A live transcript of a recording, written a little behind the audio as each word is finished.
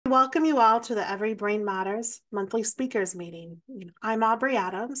Welcome you all to the Every Brain Matters monthly speakers meeting. I'm Aubrey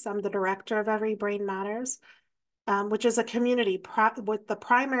Adams. I'm the director of Every Brain Matters, which is a community with the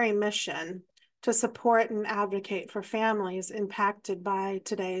primary mission to support and advocate for families impacted by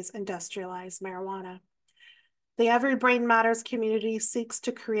today's industrialized marijuana. The Every Brain Matters community seeks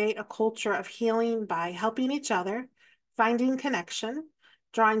to create a culture of healing by helping each other, finding connection,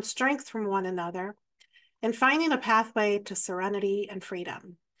 drawing strength from one another, and finding a pathway to serenity and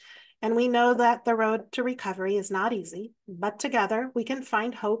freedom. And we know that the road to recovery is not easy, but together we can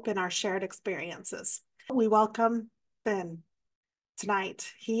find hope in our shared experiences. We welcome Finn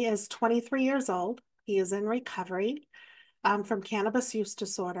tonight. He is 23 years old. He is in recovery from cannabis use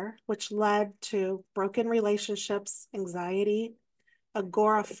disorder, which led to broken relationships, anxiety,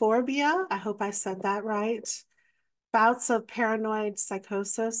 agoraphobia, I hope I said that right, bouts of paranoid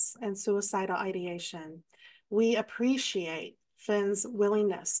psychosis, and suicidal ideation. We appreciate Finn's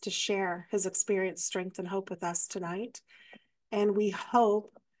willingness to share his experience, strength, and hope with us tonight. And we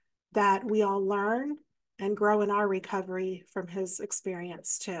hope that we all learn and grow in our recovery from his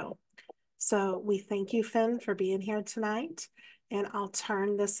experience too. So we thank you, Finn, for being here tonight. And I'll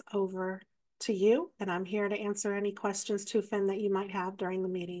turn this over to you. And I'm here to answer any questions too, Finn, that you might have during the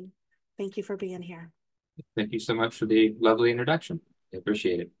meeting. Thank you for being here. Thank you so much for the lovely introduction. I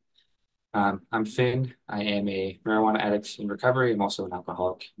appreciate it. I'm Finn. I am a marijuana addict in recovery. I'm also an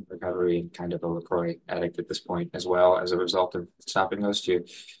alcoholic in recovery and kind of a LaCroix addict at this point as well as a result of stopping those two.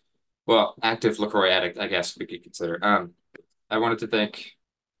 Well, active LaCroix addict, I guess we could consider. I wanted to thank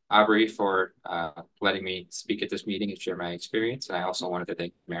Aubrey for letting me speak at this meeting and share my experience. And I also wanted to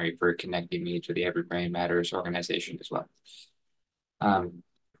thank Mary for connecting me to the Every Brain Matters organization as well. If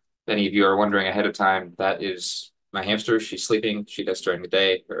any of you are wondering ahead of time, that is my hamster. She's sleeping. She does during the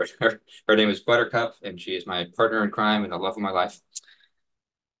day. Her name is Buttercup, and she is my partner in crime and the love of my life.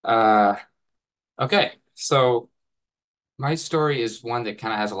 Okay, so my story is one that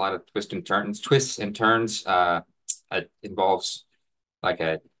kind of has a lot of twists and turns. It involves like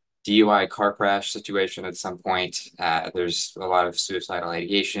a DUI car crash situation at some point. There's a lot of suicidal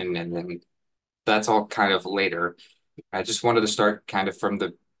ideation, and then that's all kind of later. I just wanted to start kind of from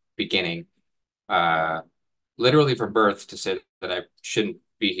the beginning, literally from birth, to say that I shouldn't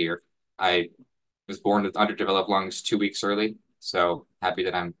be here. I was born with underdeveloped lungs 2 weeks early, so happy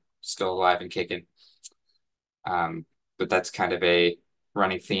that I'm still alive and kicking. But that's kind of a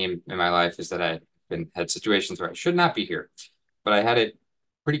running theme in my life, is that I've had situations where I should not be here. But I had it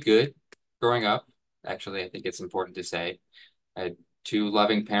pretty good growing up. Actually, I think it's important to say I had two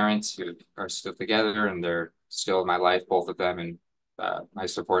loving parents who are still together, and they're still in my life, both of them, and my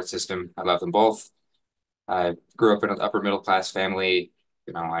support system. I love them both. I grew up in an upper middle class family.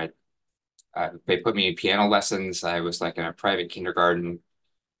 You know, they put me in piano lessons. I was like in a private kindergarten.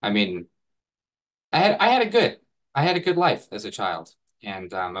 I mean, I had a good life as a child,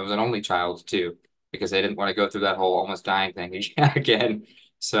 and I was an only child too, because I didn't want to go through that whole almost dying thing again.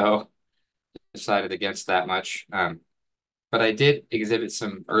 So decided against that much. But I did exhibit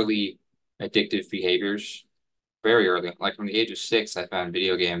some early addictive behaviors very early. Like from the age of 6, I found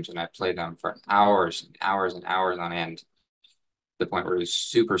video games and I played them for hours and hours and hours on end, to the point where it was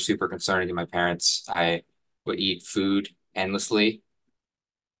super, super concerning to my parents. I would eat food endlessly.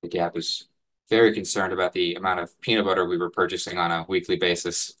 The dad was very concerned about the amount of peanut butter we were purchasing on a weekly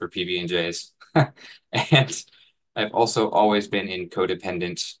basis for PB&Js. And I've also always been in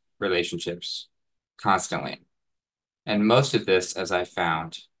codependent relationships constantly. And most of this, as I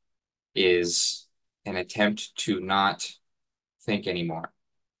found, is an attempt to not think anymore.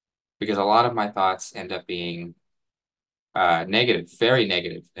 Because a lot of my thoughts end up being negative, very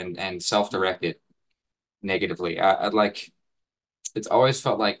negative, and self-directed negatively. Like, it's always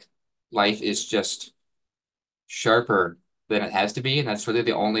felt like life is just sharper than it has to be, and that's really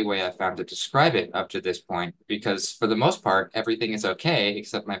the only way I found to describe it up to this point, because for the most part, everything is okay,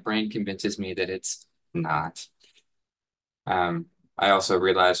 except my brain convinces me that it's not. I also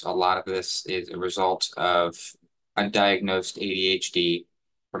realized a lot of this is a result of undiagnosed ADHD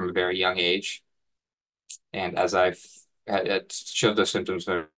from a very young age. And as I've had showed those symptoms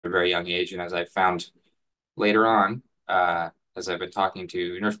at a very young age, and as I found later on, as I've been talking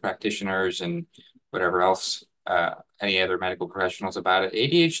to nurse practitioners and whatever else, any other medical professionals about it,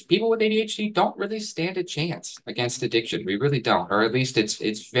 ADHD, people with ADHD don't really stand a chance against addiction. We really don't, or at least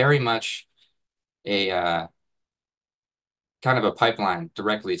it's very much a kind of a pipeline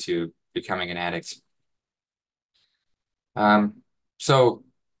directly to becoming an addict. So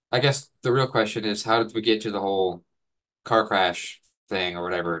I guess the real question is, how did we get to the whole car crash thing or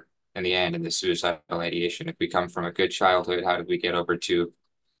whatever in the end, in the suicidal ideation? If we come from a good childhood, how did we get over to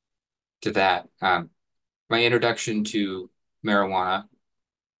to that. My introduction to marijuana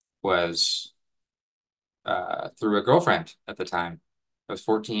was through a girlfriend at the time. I was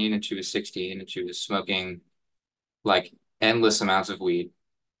 14 and she was 16 and she was smoking like endless amounts of weed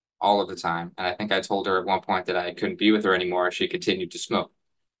all of the time. And I think I told her at one point that I couldn't be with her anymore if she continued to smoke,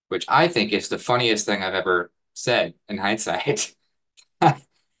 which I think is the funniest thing I've ever said in hindsight.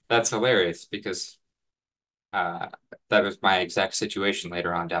 That's hilarious because uh, that was my exact situation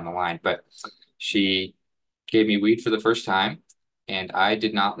later on down the line. But she gave me weed for the first time, and I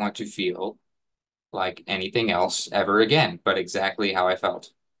did not want to feel like anything else ever again, but exactly how I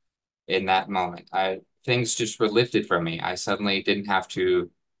felt in that moment. Things just were lifted from me. I suddenly didn't have to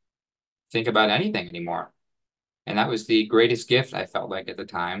think about anything anymore. And that was the greatest gift I felt like at the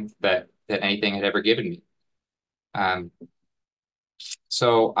time that anything had ever given me. Um,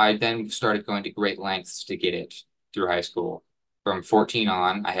 so I then started going to great lengths to get it through high school. From 14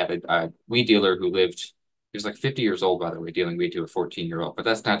 on, I had a weed dealer who lived, he was like 50 years old, by the way, dealing weed to a 14-year-old, but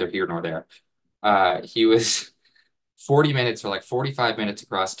that's neither here nor there. He was 40 minutes or like 45 minutes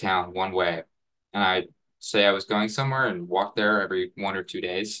across town one way. And I'd say I was going somewhere and walk there every 1 or 2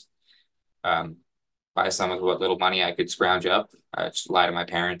 days. Um, buy some of what little money I could scrounge up. I just lie to my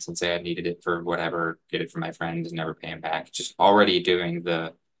parents and say I needed it for whatever, get it from my friends, and never pay them back. Just already doing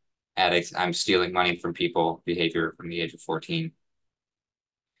the addict, I'm stealing money from people behavior from the age of 14.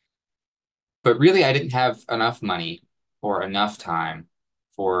 But really, I didn't have enough money or enough time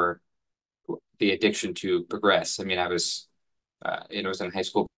for the addiction to progress. I mean, it was in high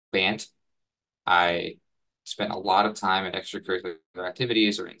school band. I spent a lot of time at extracurricular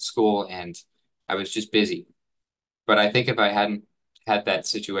activities or in school, and I was just busy. But I think if I hadn't had that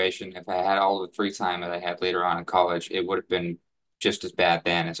situation, if I had all the free time that I had later on in college, it would have been just as bad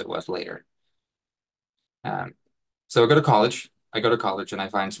then as it was later. Um, so I go to college and I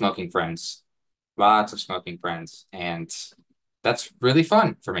find smoking friends, lots of smoking friends. And that's really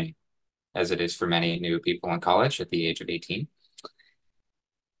fun for me, as it is for many new people in college at the age of 18.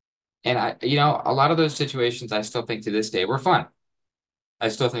 And a lot of those situations I still think to this day were fun. I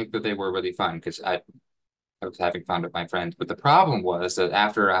still think that they were really fun because I was having fun with my friends. But the problem was that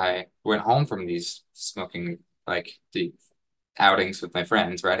after I went home from these smoking, like the outings with my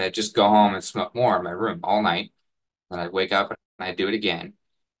friends, right, I'd just go home and smoke more in my room all night. And I'd wake up and I'd do it again.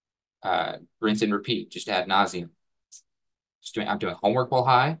 Rinse and repeat, just ad nauseum. I'm doing homework while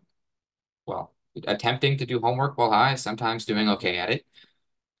high. Well, attempting to do homework while high, sometimes doing okay at it.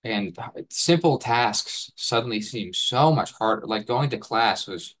 And simple tasks suddenly seem so much harder. Like going to class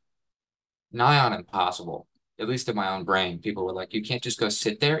was nigh on impossible, at least in my own brain. People were like, you can't just go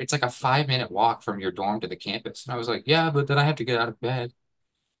sit there. It's like a 5 minute walk from your dorm to the campus. And I was like, yeah, but then I have to get out of bed.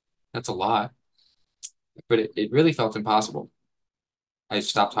 That's a lot. But it really felt impossible. I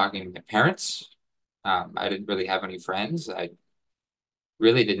stopped talking to my parents. I didn't really have any friends. I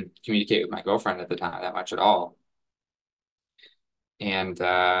really didn't communicate with my girlfriend at the time that much at all. And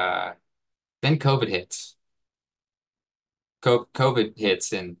then COVID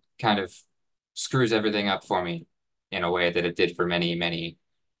hits and kind of screws everything up for me in a way that it did for many, many,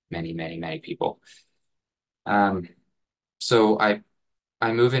 many, many, many people. Um, so I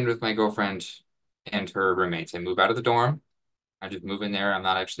move in with my girlfriend and her roommates. I move out of the dorm. I just move in there. I'm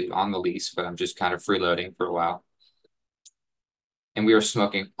not actually on the lease, but I'm just kind of freeloading for a while. And we are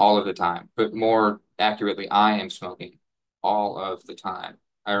smoking all of the time, but more accurately, I am smoking all of the time.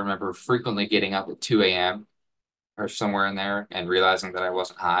 I remember frequently getting up at 2 a.m. or somewhere in there and realizing that I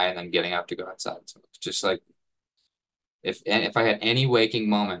wasn't high and then getting up to go outside. So it's just like if I had any waking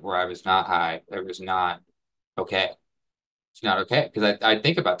moment where I was not high, it was not okay. It's not okay because I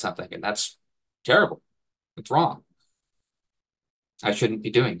think about something and that's terrible. It's wrong. I shouldn't be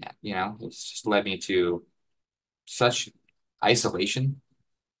doing that, you know? It's just led me to such isolation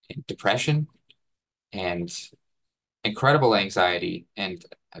and depression and incredible anxiety. And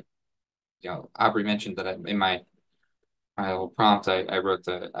Aubrey mentioned that in my little prompt, I wrote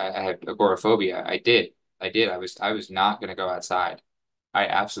I had agoraphobia. I did. I was not going to go outside. I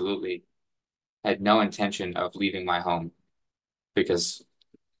absolutely had no intention of leaving my home because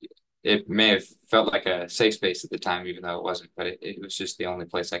it may have felt like a safe space at the time, even though it wasn't, but it was just the only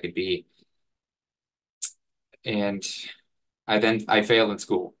place I could be. And I failed in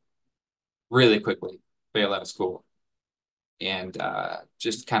school really quickly, fail out of school, and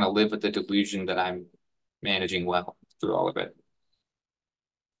just kind of live with the delusion that I'm managing well through all of it.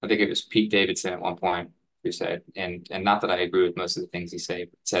 I think it was Pete Davidson at one point who said, and not that I agree with most of the things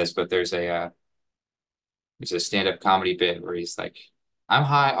says, but there's a stand-up comedy bit where he's like, I'm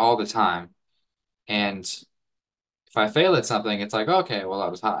high all the time, and If I fail at something, it's like, okay, well, I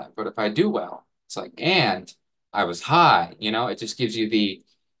was high. But if I do well, it's like, and I was high, it just gives you the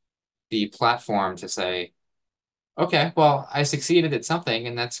platform to say, okay, well, I succeeded at something,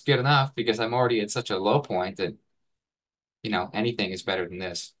 and that's good enough because I'm already at such a low point that, anything is better than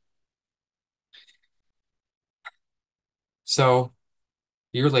this. So,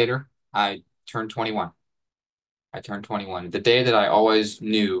 a year later, I turned 21. I turned 21. The day that I always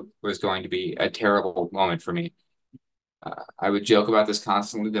knew was going to be a terrible moment for me. I would joke about this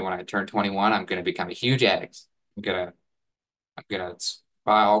constantly that when I turn 21, I'm going to become a huge addict. I'm gonna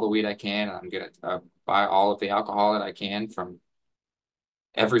buy all the weed I can, and I'm gonna buy all of the alcohol that I can from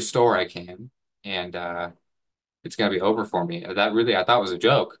every store I can, and it's gonna be over for me. That really I thought was a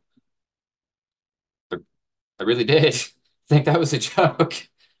joke, but I really did think that was a joke.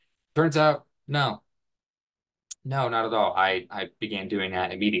 Turns out, no, no, not at all. I began doing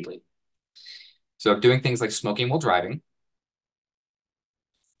that immediately. So doing things like smoking while driving.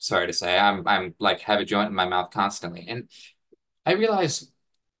 Sorry to say, I'm like have a joint in my mouth constantly, and I realize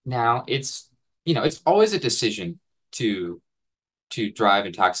now it's always a decision to drive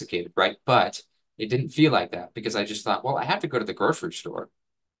intoxicated, right? But it didn't feel like that because I just thought, well, I have to go to the grocery store.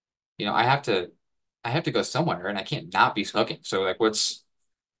 I have to go somewhere and I can't not be smoking. So like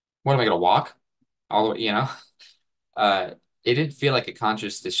what am I gonna walk all the way, Uh it didn't feel like a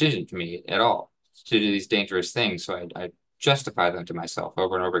conscious decision to me at all to do these dangerous things. So I justify them to myself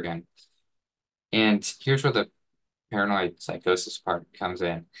over and over again. And here's where the paranoid psychosis part comes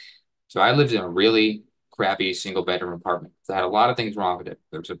in. So I lived in a really crappy single bedroom apartment that had a lot of things wrong with it.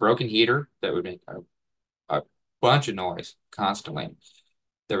 There was a broken heater that would make a bunch of noise constantly.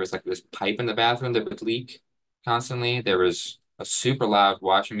 There was like this pipe in the bathroom that would leak constantly. There was a super loud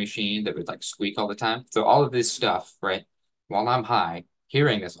washing machine that would like squeak all the time. So all of this stuff, right? While I'm high,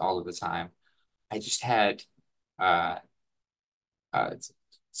 hearing this all of the time, I just had uh, uh,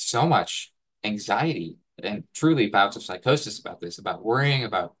 so much anxiety and truly bouts of psychosis about this, about worrying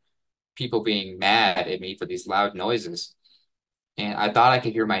about people being mad at me for these loud noises. And I thought I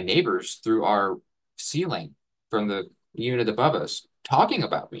could hear my neighbors through our ceiling from the unit above us talking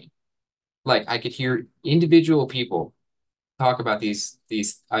about me. Like I could hear individual people talk about these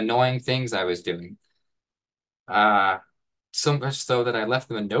annoying things I was doing. Uh, so much so that I left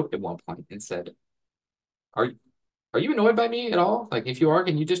them a note at one point and said, "Are are you annoyed by me at all? Like if you are,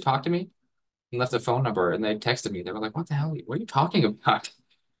 can you just talk to me?" And left a phone number and they texted me. They were like, "What the hell? What are you talking about?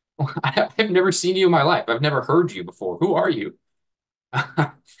 I've never seen you in my life. I've never heard you before. Who are you?"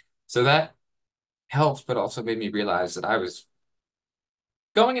 So that helped, but also made me realize that I was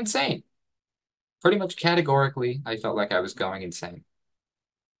going insane. Pretty much categorically, I felt like I was going insane.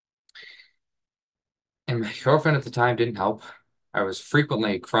 And my girlfriend at the time didn't help. I was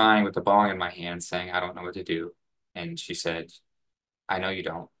frequently crying with the bong in my hand, saying, I don't know what to do. And she said, I know you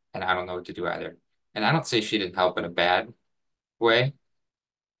don't, and I don't know what to do either. And I don't say she didn't help in a bad way.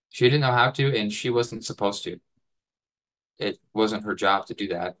 She didn't know how to, and she wasn't supposed to. It wasn't her job to do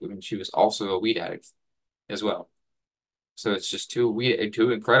that. I mean, she was also a weed addict as well. So it's just two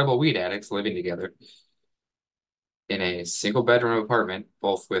incredible weed addicts living together in a single bedroom apartment,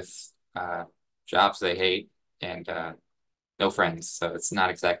 both with jobs they hate and no friends. So it's not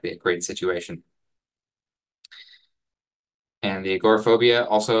exactly a great situation. And the agoraphobia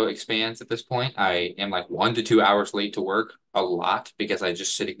also expands at this point. I am like 1 to 2 hours late to work a lot because I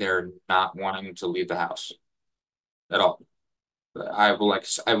just sitting there not wanting to leave the house at all. I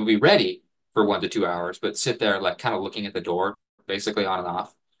will be ready for 1 to 2 hours, but sit there like kind of looking at the door, basically on and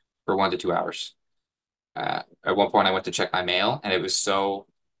off for 1 to 2 hours. At one point, I went to check my mail, and it was so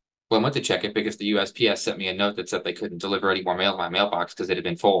well, I went to check it because the USPS sent me a note that said they couldn't deliver any more mail to my mailbox because it had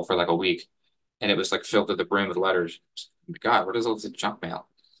been full for like a week. And it was like filled to the brim with letters. God, what is all this junk mail?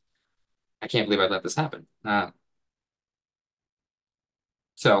 I can't believe I let this happen.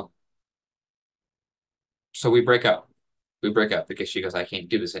 So, so we break up. We break up because she goes, I can't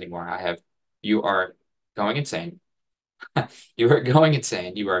do this anymore. You are going insane. You are going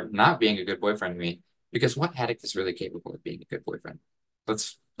insane. You are not being a good boyfriend to me. Because what addict is really capable of being a good boyfriend?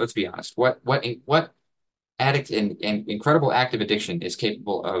 Let's be honest. What addict in incredible active addiction is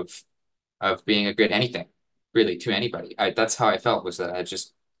capable of being a good anything, really, to anybody? That's how I felt was that I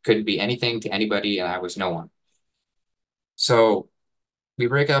just couldn't be anything to anybody and I was no one. So we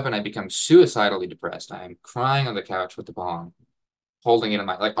break up and I become suicidally depressed. I am crying on the couch with the bong, holding it in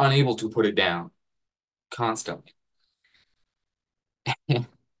my like unable to put it down constantly.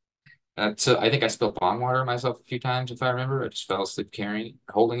 So I think I spilled bong water on myself a few times, if I remember. I just fell asleep carrying it,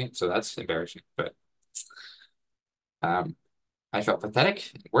 holding it, so that's embarrassing. But um, I felt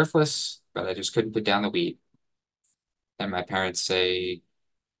pathetic, worthless, but I just couldn't put down the weed. and my parents say,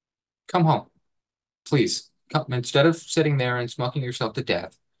 come home, please. Come, instead of sitting there and smoking yourself to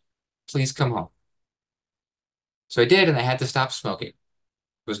death, please come home. So I did, and I had to stop smoking.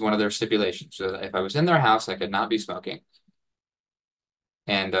 Was one of their stipulations. So if I was in their house, I could not be smoking.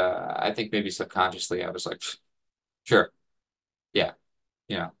 And I think maybe subconsciously I was like, sure, yeah,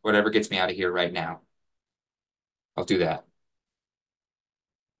 whatever gets me out of here right now, I'll do that.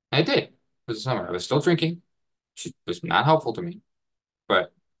 And I did. It was the summer. I was still drinking, which was not helpful to me,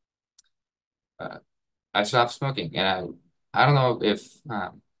 but uh, I stopped smoking. And I don't know if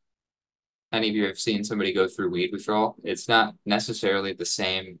any of you have seen somebody go through weed withdrawal. It's not necessarily the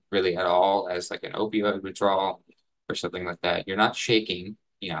same really at all as like an opioid withdrawal or something like that. You're not shaking,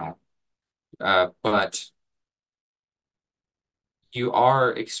 but you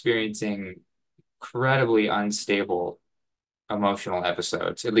are experiencing incredibly unstable emotional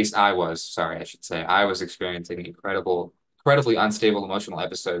episodes. At least I was, sorry, I should say. I was experiencing incredibly unstable emotional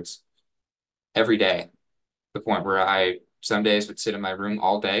episodes every day. The point where I some days would sit in my room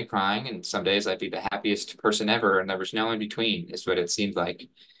all day crying, and some days I'd be the happiest person ever, and there was no in between, is what it seemed like.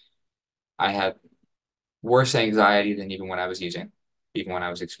 I had worse anxiety than even when I was using, even when I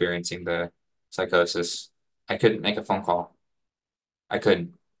was experiencing the psychosis. I couldn't make a phone call. I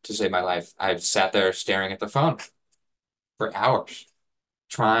couldn't to save my life. I sat there staring at the phone for hours,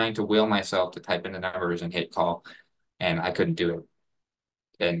 trying to will myself to type in the numbers and hit call, and I couldn't do it.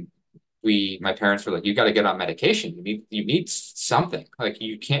 And my parents were like, "You got to get on medication. You need something. Like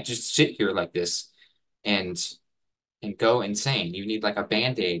you can't just sit here like this and go insane. You need like a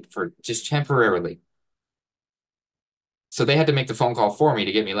Band-Aid for just temporarily." So they had to make the phone call for me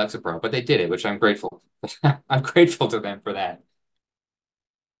to get me Lexapro, but they did it, which I'm grateful. I'm grateful to them for that.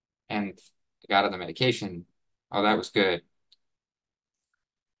 And I got on the medication. Oh, that was good.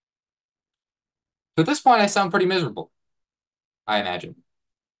 So at this point, I sound pretty miserable, I imagine,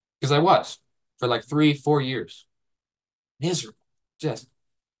 because I was for like 3, 4 years. Miserable, just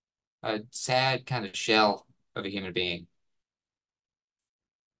a sad kind of shell of a human being.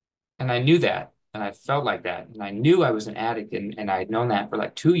 And I knew that, and I felt like that, and I knew I was an addict, and I'd known that for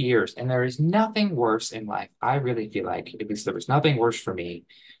like 2 years. And there is nothing worse in life. I really feel like, at least there was nothing worse for me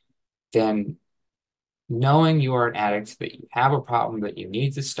than knowing you are an addict, that you have a problem that you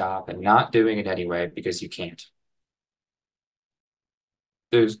need to stop and not doing it anyway because you can't.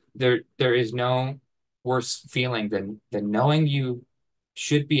 There is no worse feeling than knowing you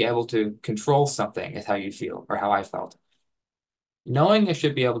should be able to control something is how you feel or how I felt. Knowing I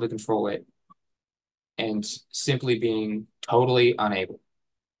should be able to control it and simply being totally unable.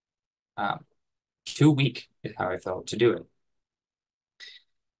 Um, Too weak is how I felt to do it.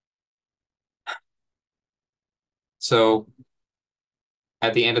 So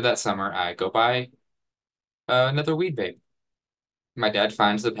at the end of that summer, I go buy another weed vape. My dad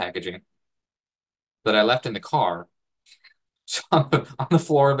finds the packaging that I left in the car on the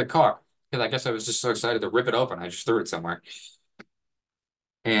floor of the car. Because I guess I was just so excited to rip it open. I just threw it somewhere.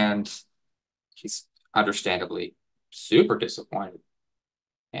 And he's understandably super disappointed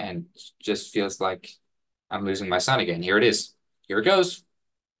and just feels like I'm losing my son again. Here it is. Here it goes.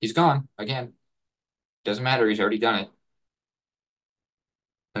 He's gone again. Doesn't matter. He's already done it.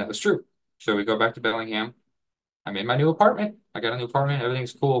 And that was true. So we go back to Bellingham. I'm in my new apartment. I got a new apartment.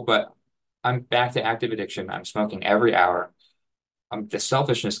 Everything's cool, but I'm back to active addiction. I'm smoking every hour. The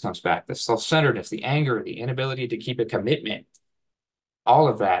selfishness comes back, the self-centeredness, the anger, the inability to keep a commitment. All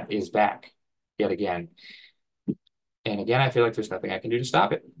of that is back yet again. And again, I feel like there's nothing I can do to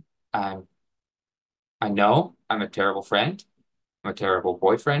stop it. Um, I know I'm a terrible friend. I'm a terrible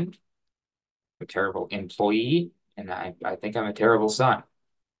boyfriend, a terrible employee, and I think I'm a terrible son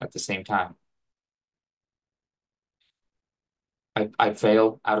at the same time. I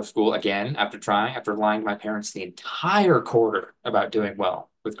failed out of school again after lying to my parents the entire quarter about doing well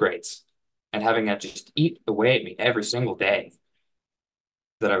with grades and having that just eat away at me every single day.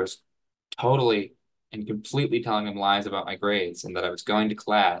 That I was totally and completely telling them lies about my grades and that I was going to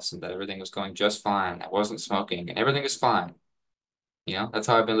class and that everything was going just fine. I wasn't smoking and everything is fine. That's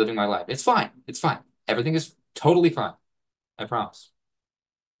how I've been living my life. It's fine. It's fine. Everything is totally fine. I promise.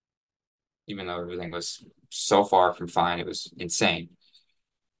 Even though everything was so far from fine, it was insane.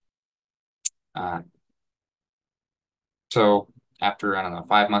 Uh, so after, I don't know,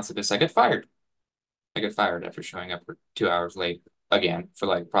 5 months of this, I get fired. I get fired after showing up for 2 hours late again for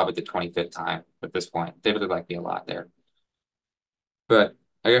like probably the 25th time at this point. They really like me a lot there. But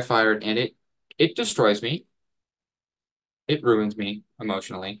I get fired and it destroys me. It ruins me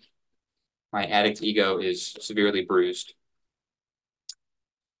emotionally. My addict ego is severely bruised.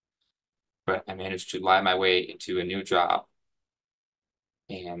 but I managed to lie my way into a new job.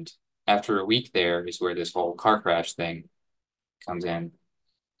 And after a week there is where this whole car crash thing comes in.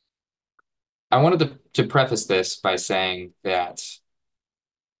 I wanted to preface this by saying that,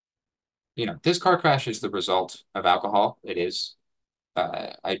 this car crash is the result of alcohol. It is.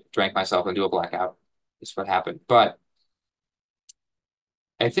 I drank myself into a blackout. Is what happened. But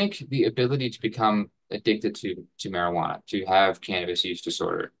I think the ability to become addicted to marijuana, to have cannabis use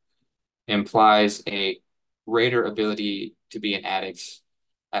disorder, implies a greater ability to be an addict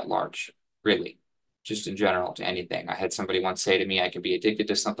at large, really, just in general to anything. I had somebody once say to me, I can be addicted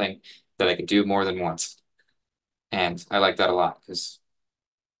to something that I can do more than once. And I like that a lot because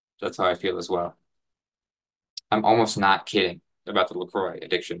that's how I feel as well. I'm almost not kidding about the LaCroix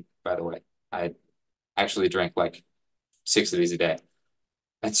addiction, by the way. I actually drink like 6 of these a day.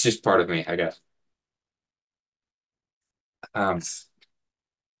 That's just part of me, I guess. Um,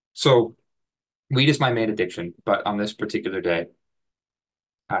 so weed is my main addiction, but on this particular day,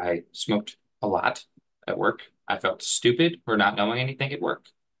 I smoked a lot at work. I felt stupid for not knowing anything at work.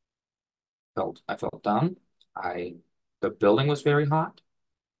 I felt dumb. I The building was very hot,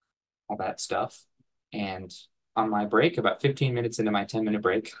 all that stuff. And on my break, about 15 minutes into my 10-minute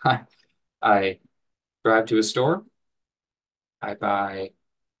break, I drive to a store. I buy,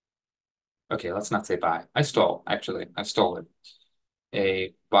 okay, let's not say buy. I stole, actually. I stole it.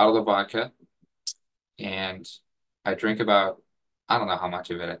 A bottle of vodka, and I drink about, I don't know how much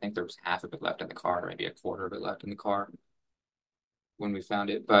of it. I think there was half of it left in the car, maybe a quarter of it left in the car when we found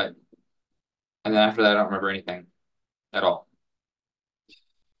it. And then after that, I don't remember anything at all.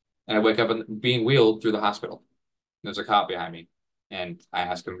 And I wake up and being wheeled through the hospital. There's a cop behind me. And I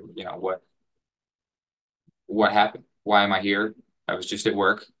ask him, what happened? Why am I here? I was just at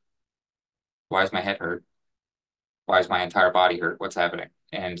work. Why is my head hurt? Why is my entire body hurt? What's happening?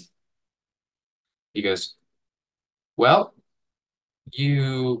 And he goes, well,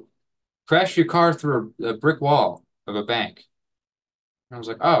 you crashed your car through a brick wall of a bank. And I was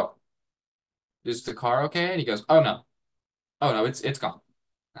like, oh, is the car okay? And he goes, oh no. Oh no, it's gone.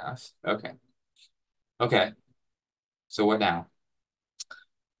 Okay. Okay. So what now?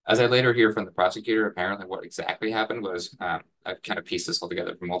 As I later hear from the prosecutor, apparently what exactly happened was I've kind of pieced this all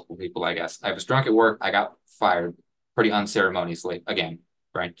together from multiple people, I guess. I was drunk at work. I got fired pretty unceremoniously again,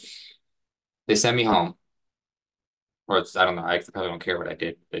 right? They sent me home, or I don't know. I probably don't care what I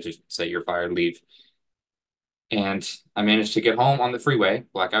did. They just say you're fired, leave. And I managed to get home on the freeway,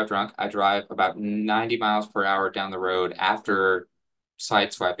 blackout drunk. I drive about 90 miles per hour down the road after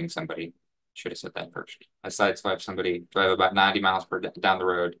sideswiping somebody. Should have said that first. I sideswipe somebody, drive about 90 miles down the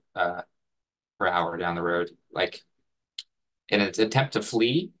road, per hour down the road, like in an attempt to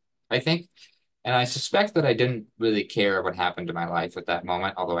flee, I think. And I suspect that I didn't really care what happened to my life at that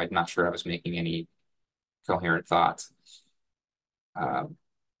moment, although I'm not sure I was making any coherent thoughts. Um,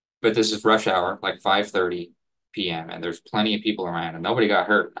 but this is rush hour, like 5:30 p.m., and there's plenty of people around, and nobody got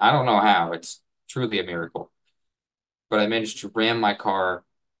hurt. I don't know how. It's truly a miracle. But I managed to ram my car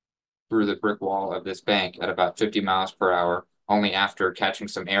through the brick wall of this bank at about 50 miles per hour, only after catching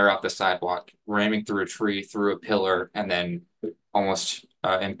some air off the sidewalk, ramming through a tree, through a pillar, and then almost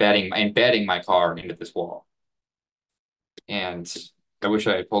embedding my car into this wall. And I wish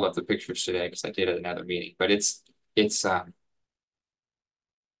I had pulled up the pictures today because I did at another meeting. But it's it's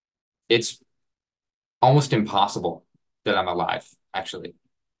almost impossible that I'm alive, actually.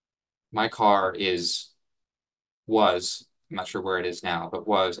 My car was, I'm not sure where it is now, but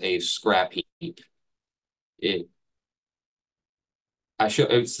was a scrap heap. It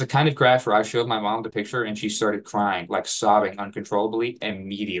it's the kind of crash where I showed my mom the picture and she started crying, like sobbing uncontrollably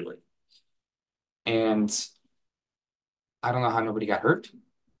immediately. And I don't know how nobody got hurt.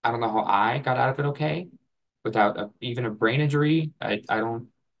 I don't know how I got out of it okay without even a brain injury. I don't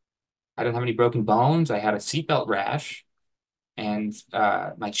have any broken bones. I had a seatbelt rash and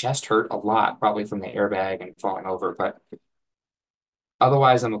my chest hurt a lot, probably from the airbag and falling over, but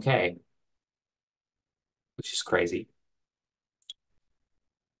otherwise I'm okay, which is crazy.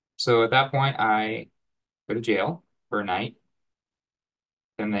 So at that point, I go to jail for a night.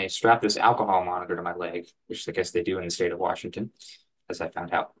 Then they strap this alcohol monitor to my leg, which I guess they do in the state of Washington, as I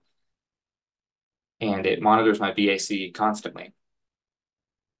found out. And it monitors my BAC constantly.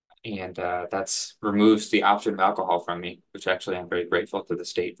 And that's removes the option of alcohol from me, which actually I'm very grateful to the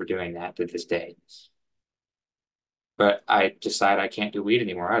state for doing that to this day. But I decide I can't do weed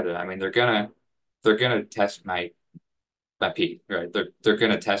anymore either. I mean, they're gonna test my pee, right? They're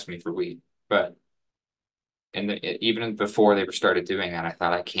gonna test me for weed. But even before they started doing that, I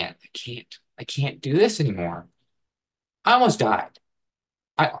thought I can't do this anymore. I almost died.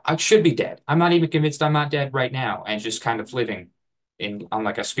 I should be dead. I'm not even convinced I'm not dead right now and just kind of living in on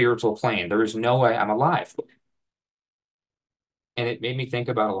like a spiritual plane. There is no way I'm alive. And it made me think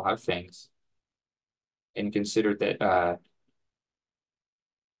about a lot of things and considered that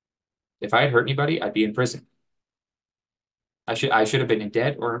if I had hurt anybody, I'd be in prison. I should have been in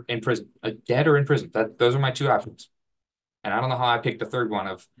dead or in prison. Dead or in prison. Those are my two options. And I don't know how I picked the third one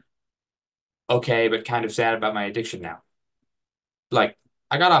of okay, but kind of sad about my addiction now. Like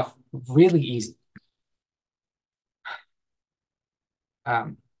I got off really easy.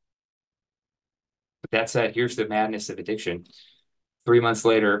 Um, but that said, here's the madness of addiction. 3 months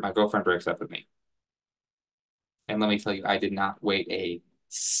later, my girlfriend breaks up with me. And let me tell you, I did not wait a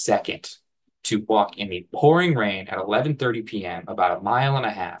second to walk in the pouring rain at 11:30 p.m., about a mile and a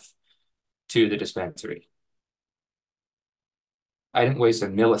half to the dispensary. I didn't waste a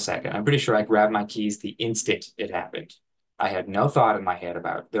millisecond. I'm pretty sure I grabbed my keys the instant it happened. I had no thought in my head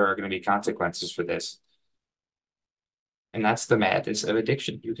about there are going to be consequences for this. And that's the madness of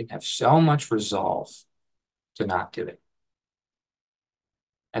addiction. You can have so much resolve to not do it.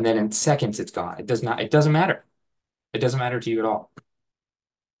 And then in seconds, it's gone. It doesn't matter. It doesn't matter to you at all.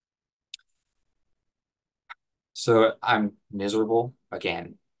 So I'm miserable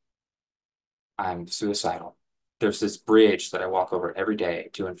again. I'm suicidal. There's this bridge that I walk over every day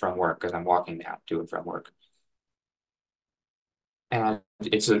to and from work because I'm walking now to and from work. And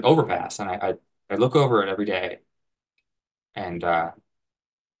it's an overpass. And I look over it every day and I'm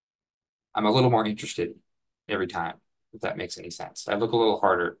a little more interested every time, if that makes any sense. I look a little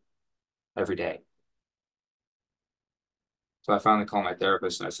harder every day. So I finally call my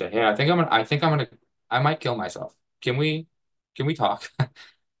therapist and I say, hey, I might kill myself. Can we, can we talk?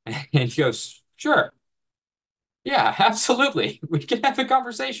 And he goes, sure. Yeah, absolutely. We can have a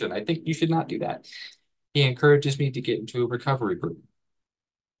conversation. I think you should not do that. He encourages me to get into a recovery group.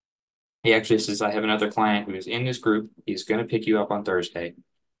 He actually says, I have another client who is in this group. He's going to pick you up on Thursday.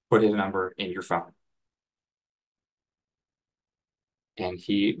 Put his number in your phone. And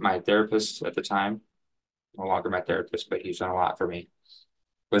my therapist at the time, no longer my therapist, but he's done a lot for me,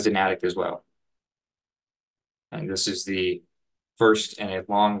 was an addict as well. And this is the first in a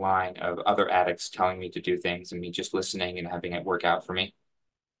long line of other addicts telling me to do things and me just listening and having it work out for me.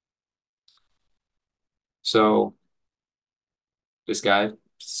 So this guy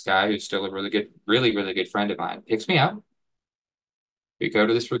who's still a really, really good friend of mine, picks me up. We go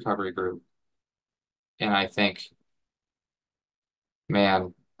to this recovery group, and I think,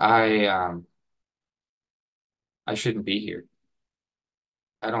 man, I shouldn't be here.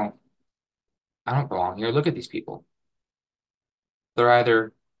 I don't I don't belong here. Look at these people. They're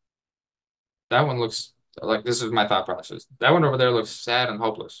either that one looks like this is my thought process. That one over there looks sad and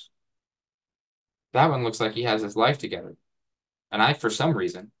hopeless. That one looks like he has his life together. And I, for some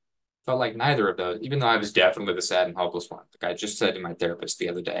reason, felt like neither of those, even though I was definitely the sad and hopeless one. Like I just said to my therapist the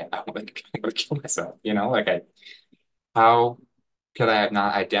other day, I want to kill myself. How could I have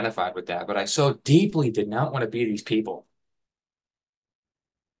not identified with that? But I so deeply did not want to be these people.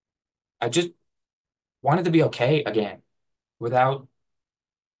 I just wanted to be okay again without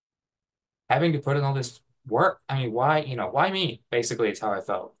having to put in all this work. I mean, why me? Basically, it's how I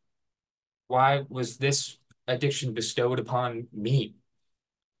felt. Why was this addiction bestowed upon me?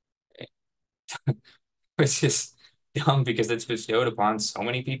 It's just dumb because it's bestowed upon so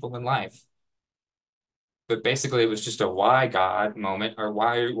many people in life. But basically, it was just a why God moment or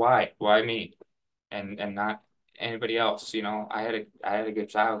why me and not anybody else. I had a good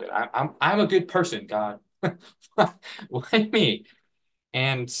childhood. I'm a good person, God. Why me?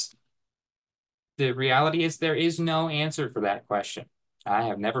 And the reality is there is no answer for that question. I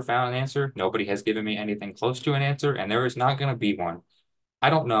have never found an answer. Nobody has given me anything close to an answer, and there is not going to be one. I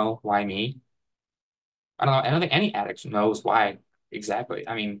don't know why me. I don't know. I don't think any addict knows why exactly.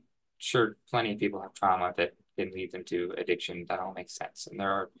 I mean, sure, plenty of people have trauma that can lead them to addiction. That all makes sense. And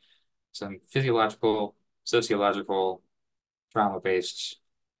there are some physiological, sociological, trauma-based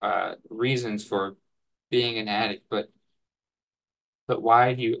reasons for being an addict. But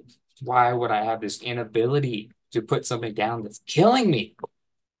why would I have this inability to put something down that's killing me?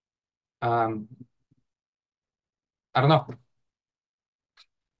 Um, I don't know.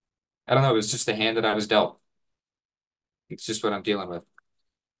 I don't know. It was just the hand that I was dealt. It's just what I'm dealing with.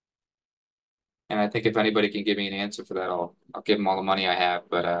 And I think if anybody can give me an answer for that, I'll give them all the money I have,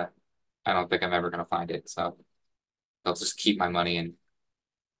 but I don't think I'm ever gonna find it. So I'll just keep my money and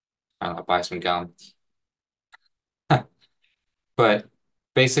I don't know, buy some gum. But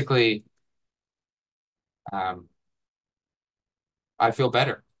basically, um, I feel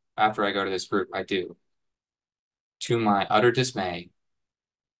better after I go to this group. I do. To my utter dismay,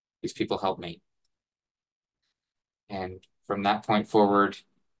 These people help me. And from that point forward,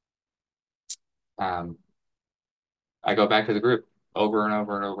 um, I go back to the group over and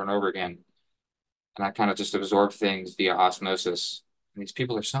over and over and over again. And I kind of just absorb things via osmosis. And these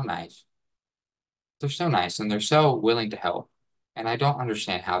people are so nice. They're so nice and they're so willing to help. And I don't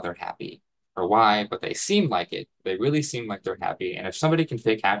understand how they're happy or why, but they seem like it. They really seem like they're happy. And if somebody can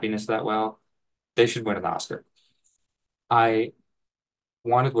fake happiness that well, they should win an Oscar. I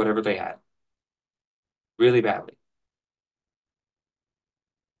wanted whatever they had really badly.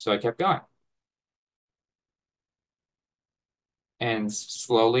 So I kept going. And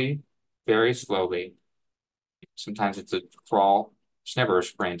slowly, very slowly, sometimes it's a crawl, it's never a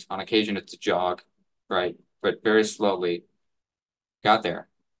sprint. On occasion, it's a jog, right? But very slowly, got there.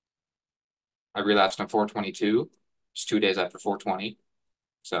 I relapsed on 422. It's 2 days after 420.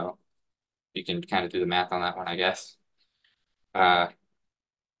 So you can kind of do the math on that one, I guess. Uh,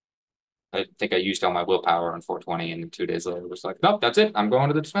 I think I used all my willpower on 420, and 2 days later, it was like, nope, that's it. I'm going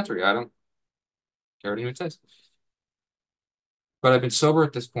to the dispensary. I don't care what anyone says. But I've been sober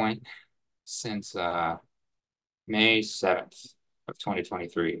at this point since May 7th of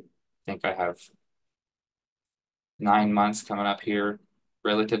 2023. I think I have 9 months coming up here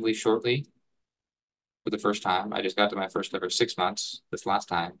relatively shortly for the first time. I just got to my first ever 6 months this last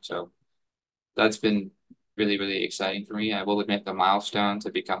time. So that's been really, really exciting for me. I will admit the milestones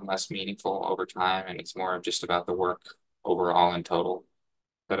have become less meaningful over time, and it's more just about the work overall in total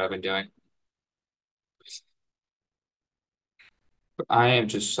that I've been doing. But I am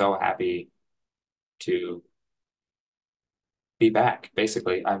just so happy to be back.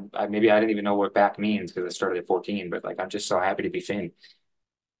 Basically, I maybe I didn't even know what back means because I started at 14, but like I'm just so happy to be Finn.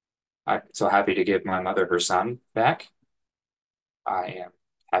 I'm so happy to give my mother her son back. I am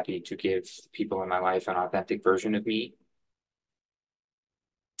happy to give people in my life an authentic version of me.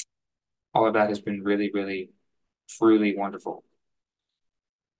 All of that has been really, really, truly wonderful.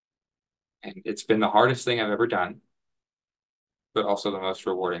 And it's been the hardest thing I've ever done, but also the most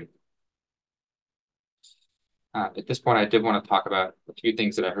rewarding. At this point, I did want to talk about a few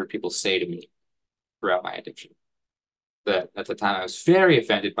things that I heard people say to me throughout my addiction that at the time I was very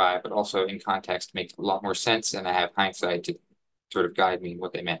offended by, but also in context make a lot more sense, and I have hindsight to sort of guide me in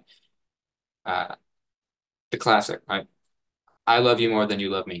what they meant. Uh, the classic, right? I love you more than you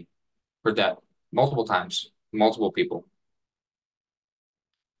love me. Heard that multiple times, multiple people.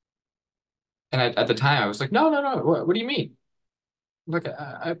 And at the time, I was like, no, no, no. What do you mean? Like,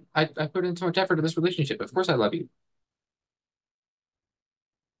 I put in so much effort in this relationship. Of course, I love you.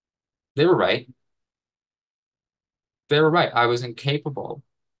 They were right. They were right. I was incapable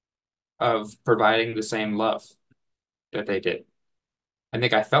of providing the same love that they did. I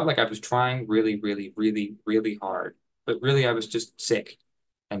think I felt like I was trying really, really, really, really hard, but really I was just sick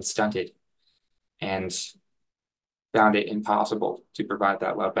and stunted and found it impossible to provide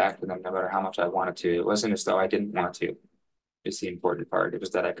that love back to them no matter how much I wanted to. It wasn't as though I didn't want to. It's the important part. It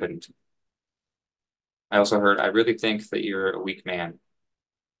was that I couldn't. I also heard, I really think that you're a weak man.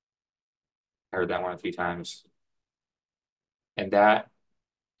 I heard that one a few times. And that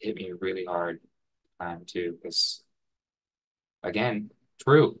hit me really hard too, because again,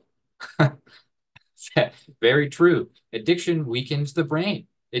 true. Very true. Addiction weakens the brain.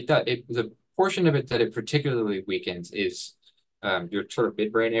 It does. The portion of it that it particularly weakens is your sort of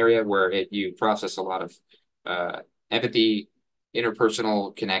midbrain area where you process a lot of empathy,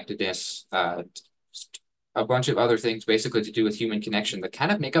 interpersonal connectedness, a bunch of other things basically to do with human connection that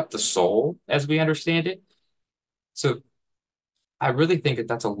kind of make up the soul as we understand it. So I really think that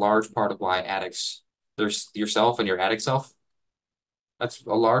that's a large part of why addicts, there's yourself and your addict self. That's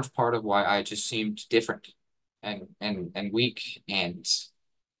a large part of why I just seemed different and weak and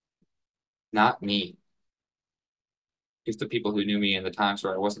not me. Because the people who knew me in the times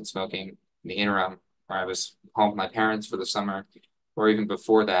where I wasn't smoking, in the interim, where I was home with my parents for the summer, or even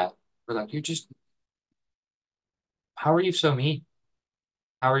before that, were like, "You're just, how are you so mean?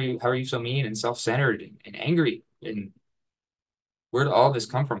 How are you so mean and self-centered and angry? And where did all this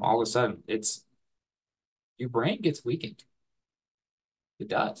come from all of a sudden? It's your brain gets weakened. It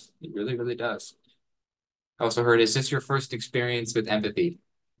does. It really, really does." I also heard, is this your first experience with empathy?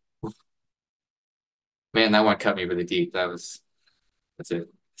 Man, that one cut me really deep. That's it.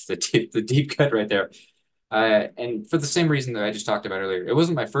 It's the deep cut right there. And for the same reason that I just talked about earlier, it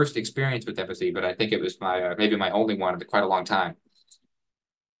wasn't my first experience with empathy, but I think it was my maybe my only one in quite a long time.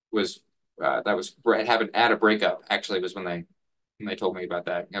 Was that was it happened at a breakup? Actually, was when they told me about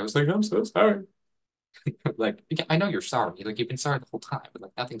that. I was like, I'm so sorry. Like, yeah, I know you're sorry. Like you've been sorry the whole time, but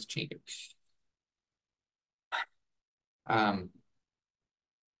like nothing's changing. Um,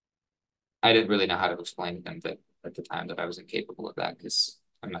 I didn't really know how to explain to them that at the time that I was incapable of that because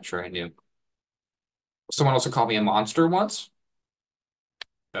I'm not sure I knew. Someone also called me a monster once.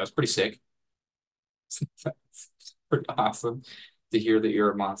 That was pretty sick. That's pretty awesome to hear that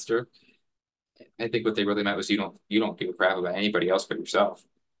you're a monster. I think what they really meant was you don't give a crap about anybody else but yourself.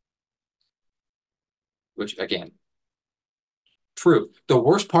 Which again, true. The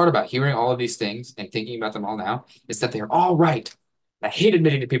worst part about hearing all of these things and thinking about them all now is that they're all right. I hate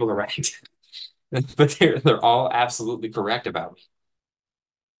admitting that people are right, but they're all absolutely correct about me.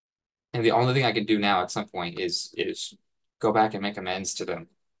 And the only thing I can do now at some point is go back and make amends to them.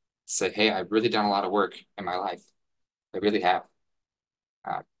 Say, hey, I've really done a lot of work in my life. I really have.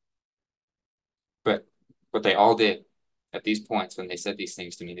 Uh, but what they all did at these points when they said these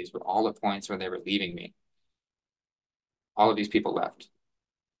things to me, these were all the points when they were leaving me. All of these people left.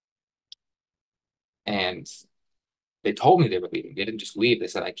 And they told me they were leaving. They didn't just leave. They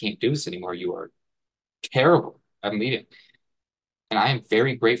said, I can't do this anymore. You are terrible. I'm leaving. And I am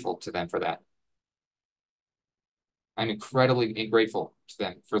very grateful to them for that. I'm incredibly grateful to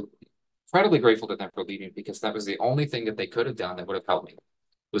them for leaving because that was the only thing that they could have done that would have helped me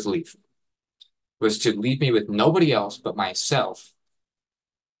was leave. Was to leave me with nobody else but myself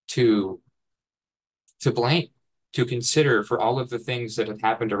to blame, to consider for all of the things that had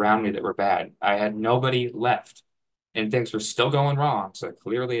happened around me that were bad. I had nobody left. And things were still going wrong, so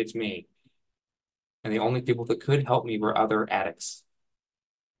clearly it's me. And the only people that could help me were other addicts.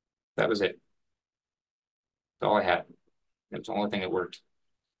 That was it. That's all I had. It was the only thing that worked.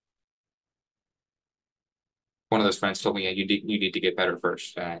 One of those friends told me, yeah, you need to get better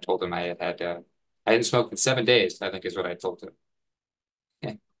first. And I told him I hadn't smoked in 7 days, I think is what I told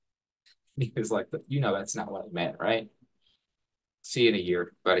him. He was like, that's not what I meant, right? See you in a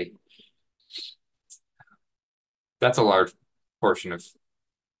year, buddy. That's a large portion of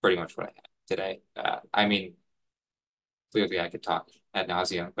pretty much what I had today. I mean, clearly I could talk ad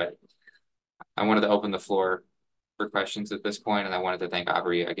nauseum, but I wanted to open the floor for questions at this point, and I wanted to thank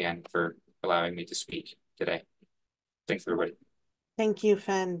Aubrey again for allowing me to speak today. Thanks, everybody. Thank you,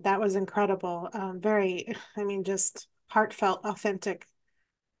 Finn. That was incredible. Very, I mean, just heartfelt, authentic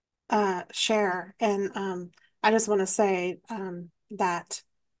share. And I just want to say that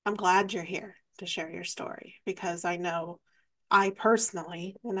I'm glad you're here to share your story because I know I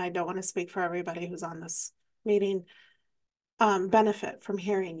personally, and I don't want to speak for everybody who's on this meeting, benefit from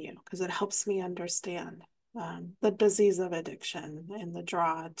hearing you because it helps me understand the disease of addiction and the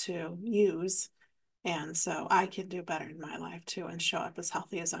draw to use. And so I can do better in my life too and show up as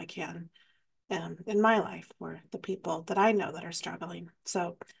healthy as I can in my life for the people that I know that are struggling.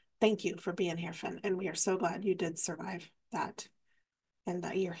 So thank you for being here, Finn. And we are so glad you did survive that and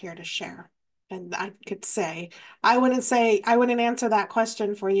that you're here to share. And I could I wouldn't answer that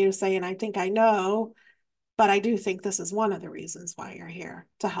question for you saying, I think I know, but I do think this is one of the reasons why you're here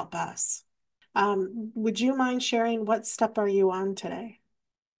to help us. Would you mind sharing what step are you on today?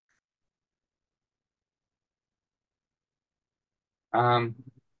 Um,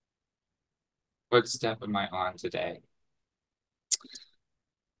 what step am I on today?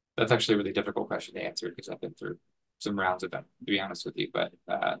 That's actually a really difficult question to answer because I've been through some rounds of them, to be honest with you. But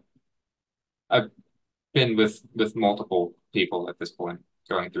I've been with multiple people at this point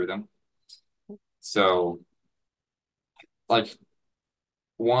going through them. So like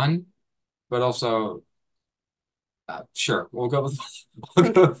one, but also sure, we'll go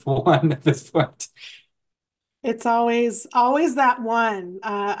Okay. with one at this point. It's always that one.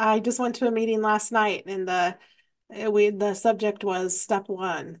 I just went to a meeting last night and the subject was step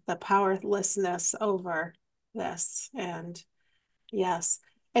one, the powerlessness over this. And yes.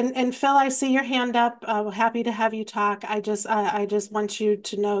 And Phil, I see your hand up. Happy to have you talk. I just want you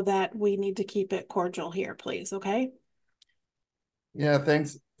to know that we need to keep it cordial here, please. Okay. Yeah,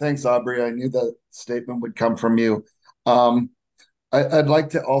 thanks, Aubrey. I knew that statement would come from you. Um, I'd like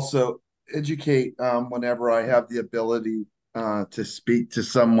to also educate whenever I have the ability to speak to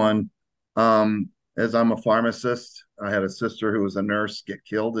someone. As I'm a pharmacist, I had a sister who was a nurse get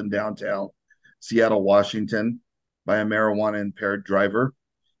killed in downtown Seattle, Washington, by a marijuana impaired driver,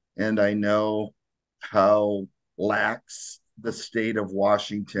 and I know how lax the state of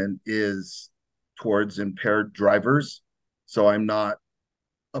Washington is towards impaired drivers. So I'm not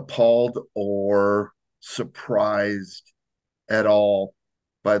appalled or surprised at all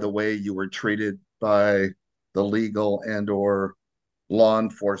by the way you were treated by the legal and or law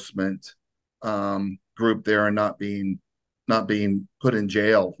enforcement group there and not being put in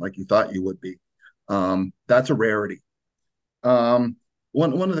jail like you thought you would be. That's a rarity. One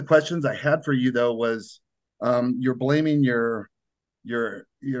of the questions I had for you though was you're blaming your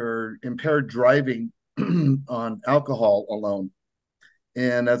you're impaired driving on alcohol alone.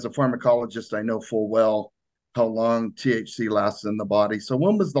 And as a pharmacologist, I know full well how long THC lasts in the body. So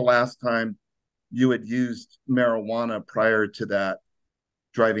when was the last time you had used marijuana prior to that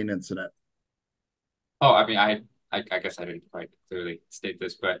driving incident? Oh, I mean, I guess I didn't quite clearly state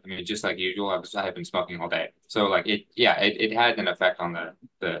this, but I mean, just like usual, I had been smoking all day. So like yeah, it had an effect on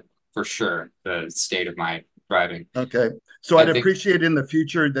for sure, the state of my driving. Okay. So I I'd think, appreciate in the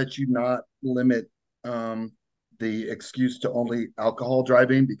future that you not limit um, the excuse to only alcohol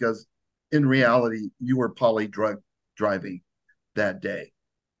driving, because in reality, you were poly drug driving that day.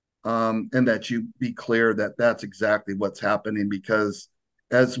 And that you be clear that that's exactly what's happening, because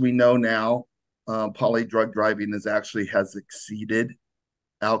as we know now, poly drug driving has exceeded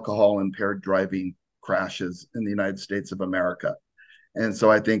alcohol impaired driving crashes in the United States of America. And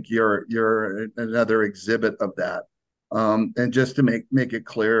so I think you're another exhibit of that. And just to make it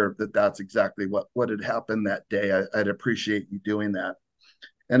clear that that's exactly what had happened that day, I'd appreciate you doing that.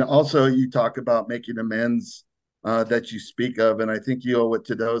 And also, you talk about making amends that you speak of, and I think you owe it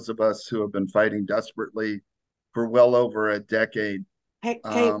to those of us who have been fighting desperately for well over a decade. Hey,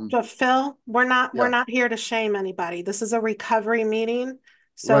 Um, Phil, we're yeah, not here to shame anybody. This is a recovery meeting. right.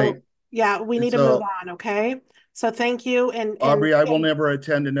 So yeah, we And need to move so, on, okay? So thank you. Aubrey, I will never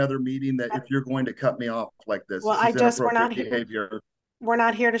attend another meeting that if you're going to cut me off like this. well, This is inappropriate behavior. we're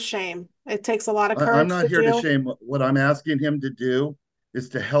not here to shame. It takes a lot of I'm courage not to here to do. shame. What I'm asking him to do is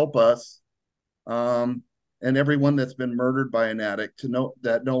to help us, um, and everyone that's been murdered by an addict to know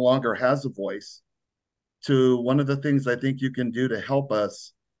that no longer has a voice. To one of the things I think you can do to help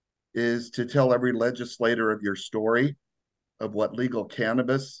us is to tell every legislator of your story of what legal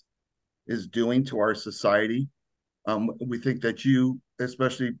cannabis is doing to our society. We think that you,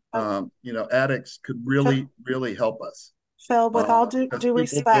 especially Uh, addicts, could Phil, really help us Phil, with all because due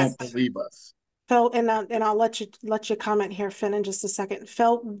people don't respect, believe us. Phil, and I'll let you comment here, Finn, in just a second.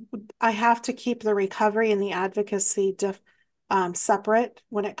 Phil, I have to keep the recovery and the advocacy separate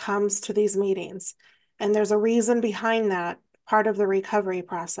when it comes to these meetings, and there's a reason behind that. Part of the recovery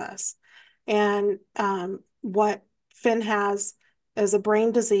process, and what Finn has is a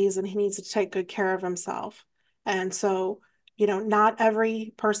brain disease, and he needs to take good care of himself. And so, not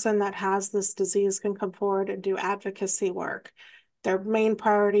every person that has this disease can come forward and do advocacy work. Their main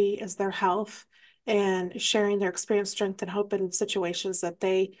priority is their health and sharing their experience, strength, and hope in situations that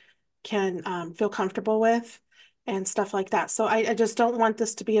they can feel comfortable with and stuff like that. So I just don't want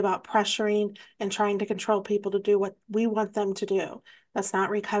this to be about pressuring and trying to control people to do what we want them to do. That's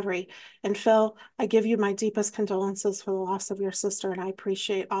not recovery. And Phil, I give you my deepest condolences for the loss of your sister, and I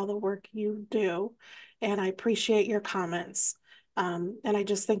appreciate all the work you do, and I appreciate your comments. And I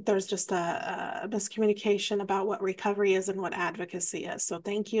just think there's just a miscommunication about what recovery is and what advocacy is. So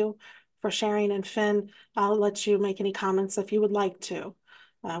thank you for sharing. And Finn, I'll let you make any comments if you would like to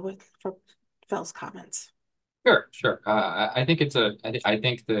for Phil's comments. sure, sure. I think I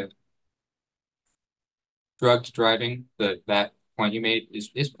think the drugged driving, that point you made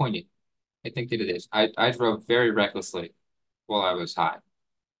is poignant. I think that it is. I drove very recklessly while I was high.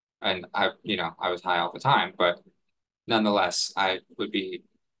 And I was high all the time, but nonetheless, I would be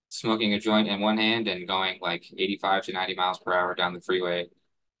smoking a joint in one hand and going like 85 to 90 miles per hour down the freeway,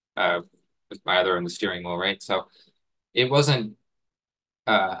 uh, with my other on the steering wheel, right? So it wasn't,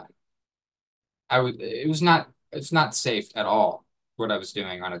 uh, it's not safe at all what I was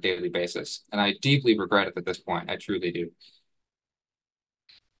doing on a daily basis. And I deeply regret it at this point. I truly do.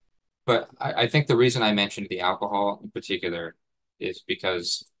 But I think the reason I mentioned the alcohol in particular is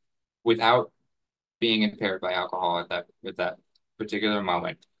because without being impaired by alcohol at that particular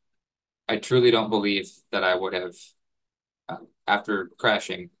moment, I truly don't believe that I would have, after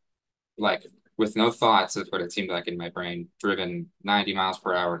crashing, like with no thoughts of what it seemed like in my brain, driven 90 miles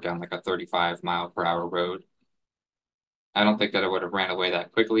per hour down like a 35-mile-per-hour road. I don't think that I would have ran away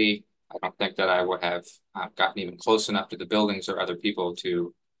that quickly. I don't think that I would have gotten even close enough to the buildings or other people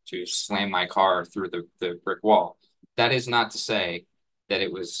to slam my car through the brick wall. That is not to say that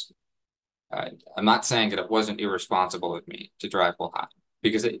it was. I'm not saying that it wasn't irresponsible of me to drive while high,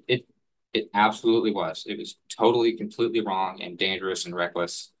 because it absolutely was. It was totally, completely wrong and dangerous and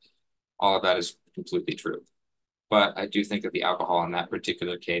reckless. All of that is completely true. But I do think that the alcohol in that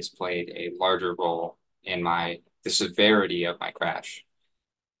particular case played a larger role in the severity of my crash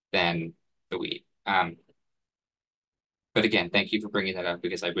than the weed. But again, thank you for bringing that up,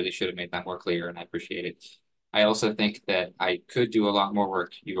 because I really should have made that more clear, and I appreciate it. I also think that I could do a lot more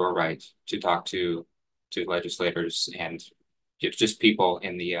work. You are right to talk to legislators and just people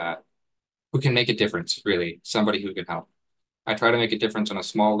in the who can make a difference, really, somebody who can help. I try to make a difference on a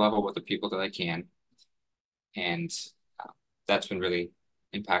small level with the people that I can. And that's been really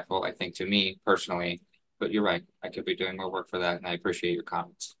impactful, I think, to me personally. But you're right. I could be doing more work for that, and I appreciate your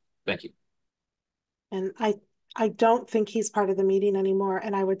comments. Thank you. And I don't think he's part of the meeting anymore.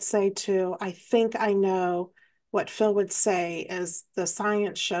 And I would say too, I think I know what Phil would say is the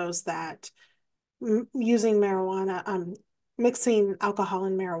science shows that using marijuana, mixing alcohol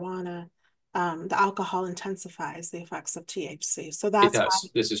and marijuana, the alcohol intensifies the effects of THC. So It that's why,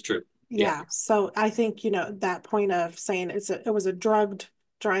 does. This is true. Yeah. yeah. So I think, that point of saying it was a drugged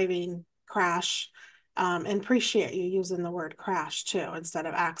driving crash, and appreciate you using the word crash too, instead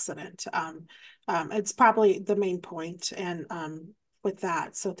of accident. It's probably the main point and, with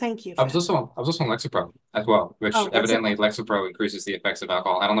that. So thank you, Phil. I was also on Lexapro as well, which Oh, what's it? evidently Lexapro increases the effects of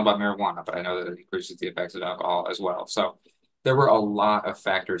alcohol. I don't know about marijuana, but I know that it increases the effects of alcohol as well. So there were a lot of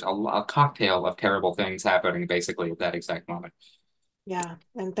factors, a cocktail of terrible things happening basically at that exact moment. Yeah,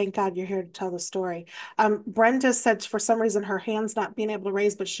 and thank God you're here to tell the story. Brenda said for some reason her hand's not being able to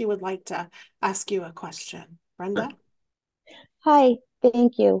raise, but she would like to ask you a question. Brenda? Hi,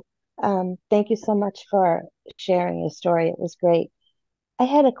 thank you. Thank you so much for sharing your story. It was great. I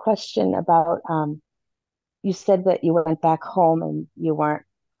had a question about you said that you went back home and you weren't,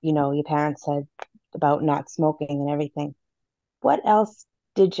 your parents said about not smoking and everything. What else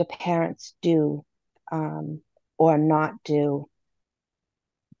did your parents do or not do?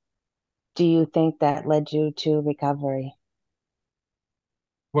 Do you think that led you to recovery?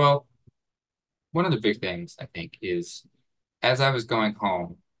 Well, one of the big things I think is as I was going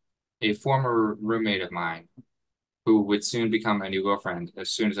home, a former roommate of mine who would soon become my new girlfriend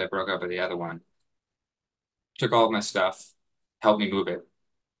as soon as I broke up with the other one took all of my stuff, helped me move it,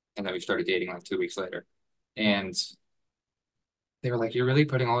 and then we started dating like 2 weeks later. And they were like, "You're really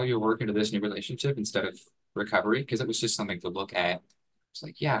putting all your work into this new relationship instead of recovery?" Because it was just something to look at. It's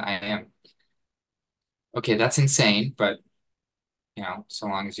like, yeah, I am. Okay, that's insane, but so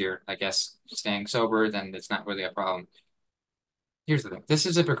long as you're, I guess, staying sober, then it's not really a problem. Here's the thing. This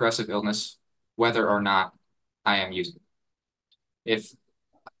is a progressive illness, whether or not I am using it. If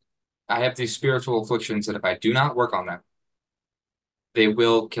I have these spiritual afflictions that if I do not work on them, they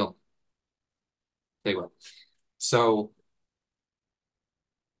will kill me. They will. So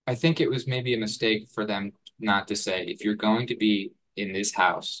I think it was maybe a mistake for them not to say, if you're going to be in this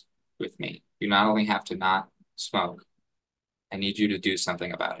house with me, you not only have to not smoke, I need you to do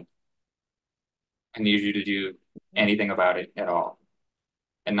something about it. I need you to do anything about it at all.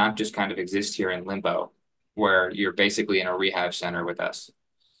 And not just kind of exist here in limbo where you're basically in a rehab center with us.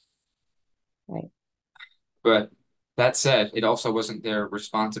 Right, But that said, it also wasn't their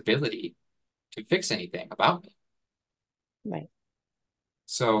responsibility to fix anything about me. right,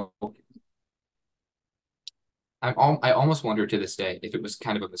 So I almost wonder to this day if it was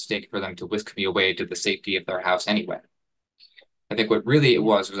kind of a mistake for them to whisk me away to the safety of their house anyway. I think what really it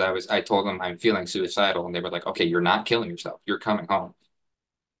yeah, was I told them I'm feeling suicidal, and they were like, "Okay, you're not killing yourself. You're coming home."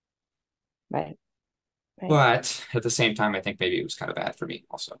 right, right. But at the same time, I think maybe it was kind of bad for me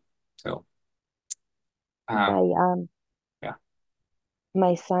also. So, My um, um yeah.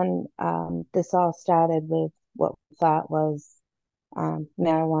 my son, this all started with what we thought was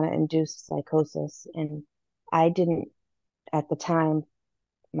marijuana-induced psychosis. And I didn't, at the time,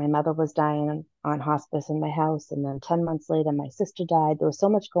 my mother was dying on hospice in my house. And then 10 months later, my sister died. There was so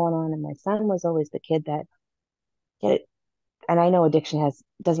much going on. And my son was always the kid that get it. And I know addiction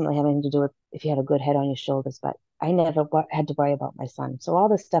doesn't really have anything to do with if you have a good head on your shoulders, but I never had to worry about my son. So all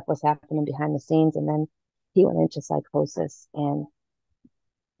this stuff was happening behind the scenes. And then he went into psychosis in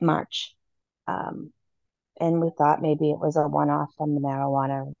March. Um, and we thought maybe it was a one-off from the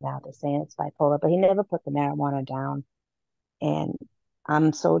marijuana. Now they're saying it's bipolar, but he never put the marijuana down. And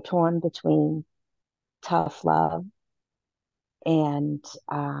I'm so torn between tough love and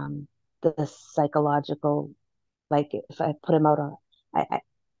the psychological, like if I put him out on,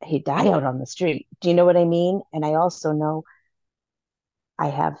 he'd die out on the street. Do you know what I mean? And I also know I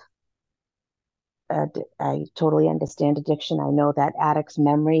have, I totally understand addiction. I know that addict's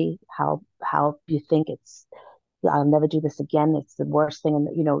memory, how you think it's I'll never do this again. It's the worst thing.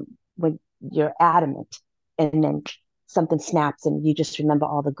 And when you're adamant and then something snaps and you just remember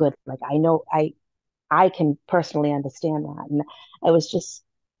all the good. Like I know I can personally understand that. And I was just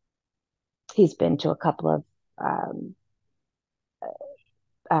he's been to a couple of um,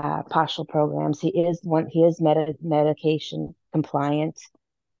 partial programs. He is medication compliant.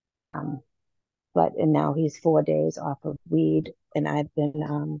 Um, and now he's 4 days off of weed. And I've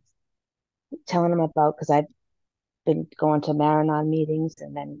been telling him about because I've been going to Marathon meetings,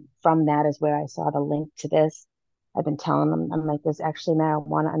 and then from that is where I saw the link to this. I've been telling them, I'm like, there's actually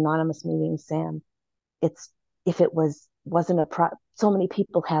marijuana anonymous meetings, Sam. It's if it wasn't so many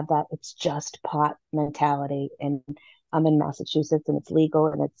people have that. It's just pot mentality. And I'm in Massachusetts and it's legal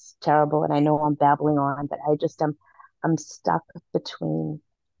and it's terrible. And I know I'm babbling on, but I'm stuck between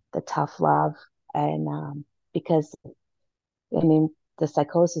the tough love and because I mean the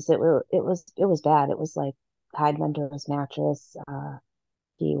psychosis, it was bad. It was like hiding under his mattress.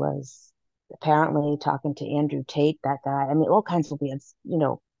 He was apparently talking to Andrew Tate, that guy. I mean, all kinds of weird,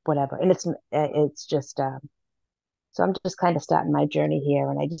 whatever. And it's just so I'm just kind of starting my journey here,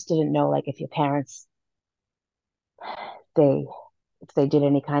 and I just didn't know like if your parents they if they did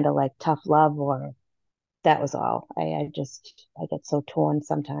any kind of like tough love, or that was all. I get so torn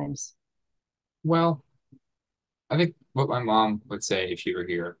sometimes. Well, I think what my mom would say if she were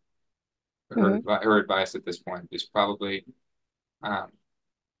here, Hmm. her advice at this point is probably, um,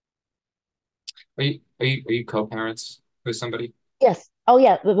 are you co-parents with somebody? Yes. Oh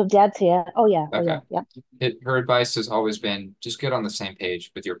yeah, the dad's here. Oh yeah. Oh Okay. yeah. Yeah. Her advice has always been just get on the same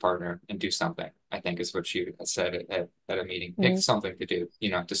page with your partner and do something, I think is what she said at a meeting. Pick Hmm. something to do,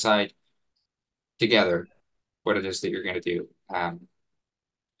 decide together what it is that you're going to do.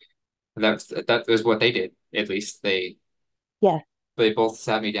 That is what they did. At least Yeah. they both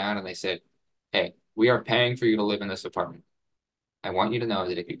sat me down and they said, "Hey, we are paying for you to live in this apartment. I want you to know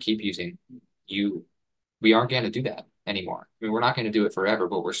that if you keep using, you we aren't going to do that anymore. I mean, we're not going to do it forever,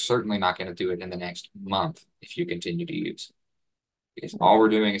 but we're certainly not going to do it in the next month if you continue to use, because all we're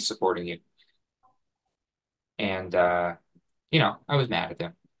doing is supporting you." And I was mad at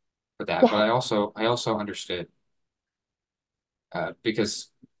them for that, but Yeah. I also understood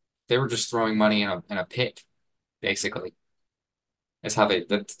because they were just throwing money in a pit, basically. That's how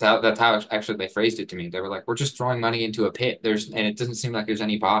actually they phrased it to me. They were like, "We're just throwing money into a pit. And it doesn't seem like there's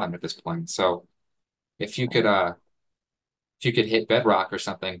any bottom at this point. So if you could Right. hit bedrock or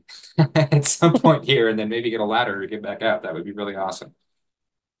something at some point here and then maybe get a ladder to get back out, that would be really awesome."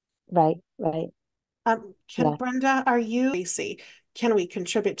 Right. Right. Can Yeah. Brenda, are you Tracy? Can we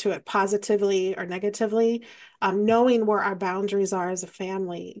contribute to it positively or negatively? Knowing where our boundaries are as a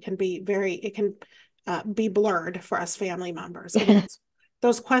family can be it can be blurred for us family members. And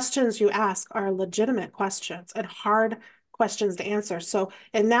those questions you ask are legitimate questions and hard questions to answer. So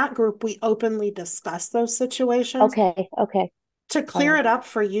in that group, we openly discuss those situations Okay. Okay. to All clear right. it up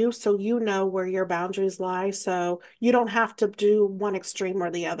for you so you know where your boundaries lie, so you don't have to do one extreme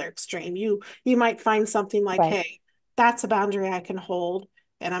or the other extreme. You might find something like, Right. hey, that's a boundary I can hold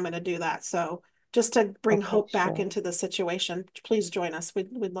and I'm going to do that. So just to bring Okay. hope back Sure. into the situation, please join us.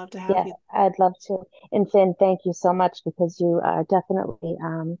 We'd love to have Yeah, you. I'd love to. And Finn, thank you so much because you are definitely,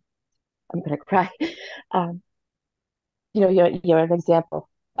 I'm gonna cry. Um, you're an example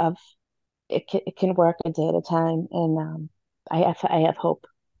of it can work a day at a time, and I have hope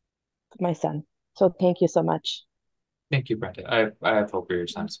for my son. So thank you so much. Thank you, Brenda. I have hope for your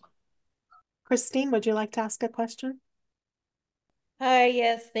son as well. Christine, would you like to ask a question? Hi,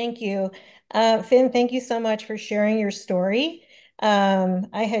 yes, thank you. Finn, thank you so much for sharing your story.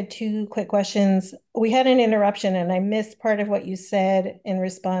 I had two quick questions. We had an interruption and I missed part of what you said in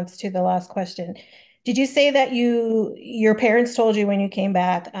response to the last question. Did you say that your parents told you when you came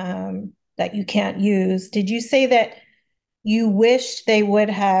back, that you can't use? Did you say that you wished they would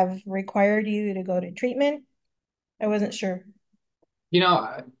have required you to go to treatment? I wasn't sure. You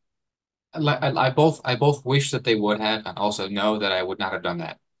know, I both wish that they would have, and also know that I would not have done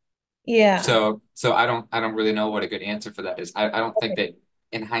that. Yeah. So I don't really know what a good answer for that is. I don't think Okay.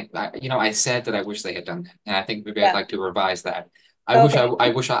 that I said that I wish they had done that, and I think maybe I'd Yeah. like to revise that. Okay. I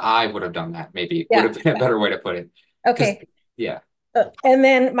wish I would have done that. Maybe would Yeah. have been a better way to put it. Because Okay. yeah, And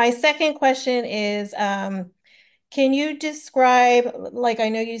then my second question is, can you describe, like I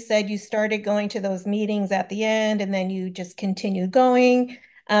know you said you started going to those meetings at the end and then you just continued going,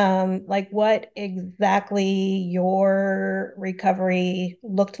 like what exactly your recovery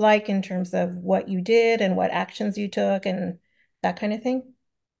looked like in terms of what you did and what actions you took and that kind of thing?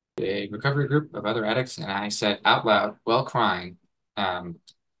 a recovery group of other addicts, and I said out loud while crying, um,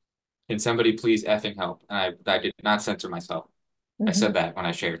 "Can somebody please effing help?" And I did not censor myself. I said Mhm. that when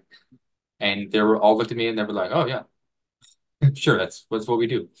I shared, and they were all looked at me and they were like, "Oh yeah, sure, that's what we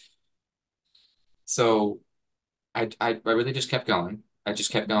do." So I really just kept going. I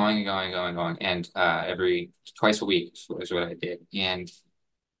just kept going and going and going and going. And every twice a week is what I did. And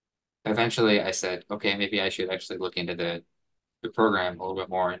eventually I said, okay, maybe I should actually look into the program a little bit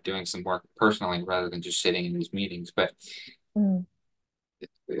more and doing some work personally rather than just sitting in these meetings. But Mm.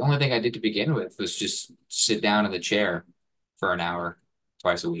 the only thing I did to begin with was just sit down in the chair for an hour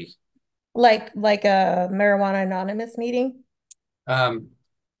twice a week. Like a Marijuana Anonymous meeting? Um,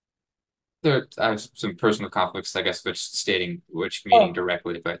 I have some personal conflicts, I guess, which stating which meeting Oh,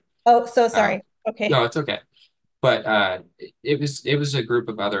 directly, but oh, so uh, sorry. Okay. no, it's okay. But it was a group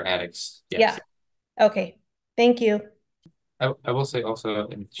of other addicts. Yeah. Yes. Okay. Thank you. I will say also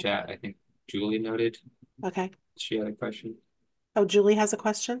in the chat, I think Julie noted Okay. she had a question. Oh, Julie has a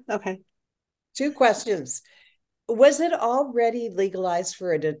question. Okay. Two questions. Was it already legalized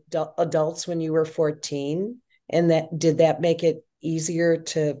for adults when you were 14? And did that make it easier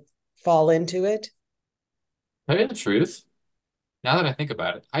to fall into it? Tell you the truth, now that I think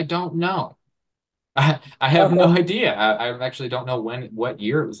about it, I don't know. I have no Okay. idea. I actually don't know what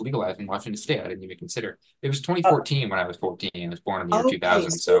year it was legalized in Washington State. I didn't even consider. It was 2014 when I was 14. I was born in the year Okay,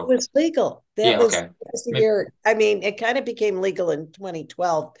 2000. so it So was legal. yeah, okay. That was the Maybe, year. I mean, it kind of became legal in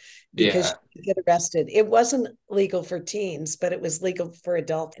 2012 because yeah. you could get arrested. It wasn't legal for teens, but it was legal for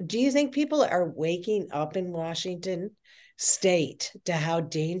adults. Do you think people are waking up in Washington State to how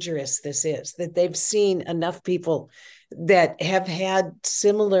dangerous this is? That they've seen enough people that have had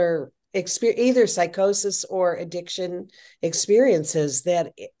similar experience, either psychosis or addiction experiences,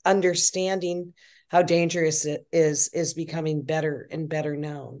 that understanding how dangerous it is becoming better and better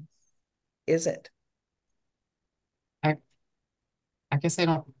known. Is it? I I guess I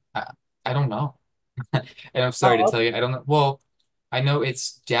don't know. And I'm sorry to Oh, tell you, I don't know. Well, I know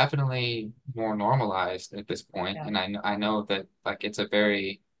it's definitely more normalized at this point, yeah. and I know that like it's a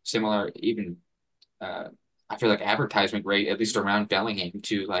very similar even uh I feel like advertisement rate, at least around Bellingham,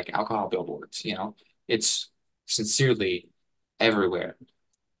 to like alcohol billboards, It's sincerely everywhere.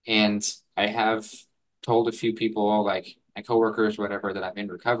 And I have told a few people, like my coworkers, whatever, that I'm in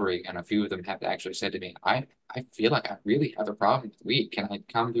recovery, and a few of them have actually said to me, I feel like I really have a problem with weed. Can I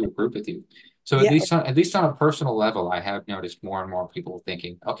come to a group with you? So Yeah. at least on a personal level, I have noticed more and more people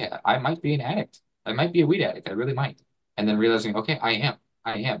thinking, okay, I might be an addict. I might be a weed addict. I really might. And then realizing, okay, I am.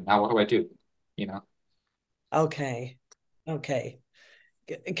 I am. Now what do I do? You know? Okay. Okay.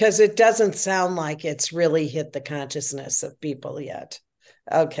 Because it doesn't sound like it's really hit the consciousness of people yet.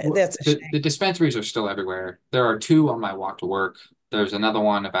 Okay, Well, that's a the shame. dispensaries are still everywhere. There are two on my walk to work. There's another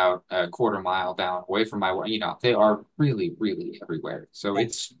one about a quarter mile down away from my work. They are really, really everywhere. So Yeah.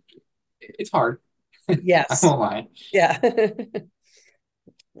 it's hard. I Yes. won't lie. Yeah.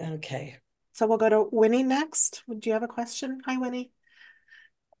 Okay. So we'll go to Winnie next. Do you have a question? Hi, Winnie.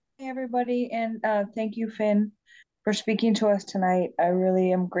 Hey everybody, and thank you, Finn, for speaking to us tonight. I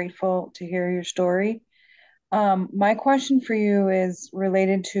really am grateful to hear your story. My question for you is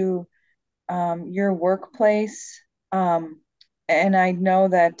related to your workplace. And I know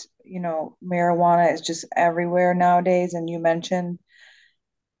that, marijuana is just everywhere nowadays, and you mentioned,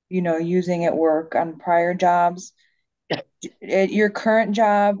 using at work on prior jobs. At your current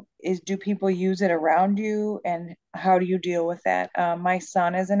job, do people use it around you, and how do you deal with that? My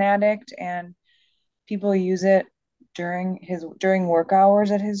son is an addict, and people use it during work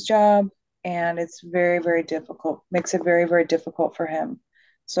hours at his job, and it's very, very difficult. Makes it very, very difficult for him.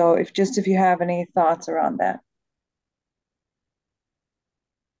 So if you have any thoughts around that.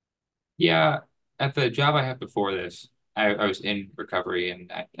 Yeah, at the job I had before this, I was in recovery,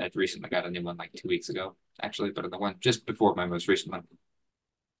 and I recently got a new one like 2 weeks ago, actually, but the one just before my most recent one.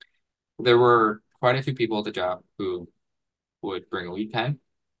 There were quite a few people at the job who would bring a weed pen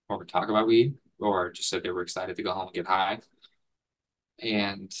or would talk about weed or just said they were excited to go home and get high.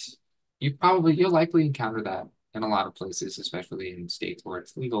 And you'll likely encounter that in a lot of places, especially in states where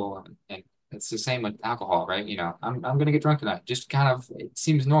it's legal. And it's the same with alcohol, right? I'm gonna get drunk tonight. Just kind of it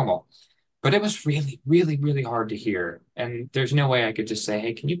seems normal. But it was really, really, really hard to hear. And there's no way I could just say,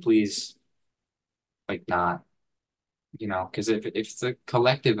 hey, can you please like not, because if it's a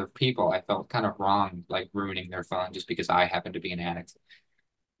collective of people, I felt kind of wrong, like ruining their fun just because I happen to be an addict.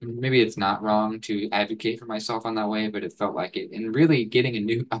 Maybe it's not wrong to advocate for myself on that way, but it felt like it. And really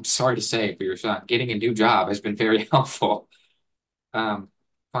I'm sorry to say for your son, getting a new job has been very helpful. Um,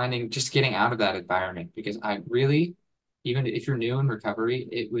 just getting out of that environment because even if you're new in recovery,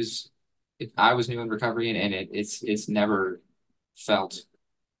 if I was new in recovery and it's never felt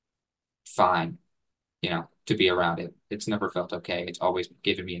fine, to be around it. It's never felt okay. It's always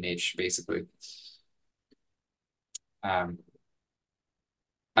given me an itch, basically. Um,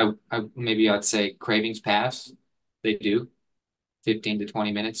 maybe I'd say cravings pass. They do. 15 to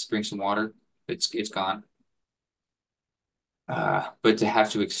 20 minutes, drink some water, it's gone. But to have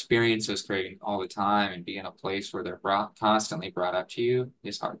to experience those cravings all the time and be in a place where they're constantly brought up to you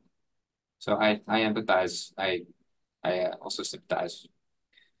is hard. So I empathize. I also sympathize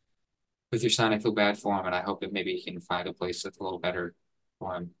with your son. I feel bad for him, and I hope that maybe he can find a place that's a little better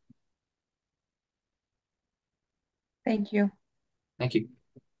for him. Thank you. Thank you.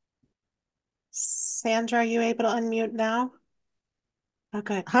 Sandra, are you able to unmute now?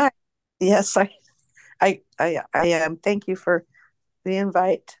 Okay. Hi. Yes, I am. Thank you for the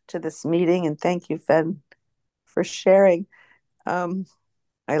invite to this meeting, and thank you, Fen, for sharing. Um,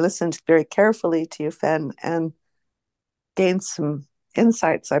 I listened very carefully to you, Fen, and gained some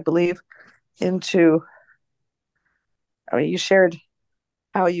insights, I believe, into. I mean, you shared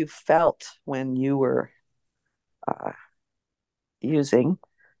how you felt when you were uh, using,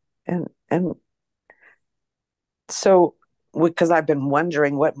 and so because I've been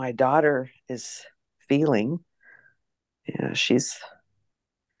wondering what my daughter is feeling. Yeah, she's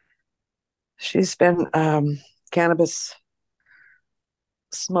been cannabis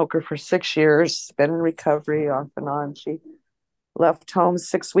smoker for 6 years, been in recovery off and on. She left home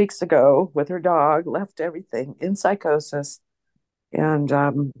 6 weeks ago with her dog, left everything in psychosis, and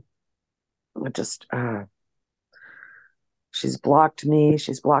just she's blocked me.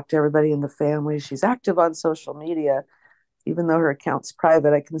 She's blocked everybody in the family. She's active on social media, even though her account's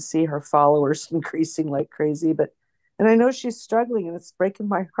private. I can see her followers increasing like crazy, and I know she's struggling, and it's breaking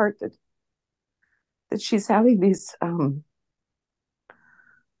my heart that she's having these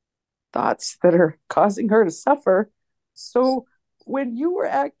thoughts that are causing her to suffer. So when you were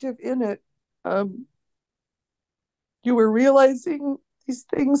active in it, you were realizing these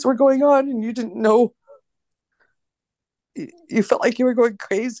things were going on and you didn't know. You felt like you were going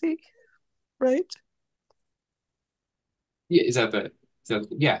crazy, right? Yeah,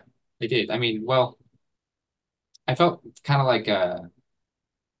 yeah, I did. I mean, well, I felt kind of like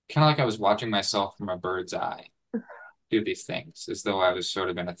I was watching myself from a bird's eye do these things, as though I was sort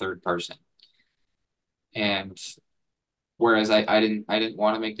of in a third person. And whereas I didn't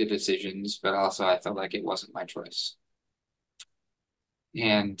want to make the decisions, but also I felt like it wasn't my choice.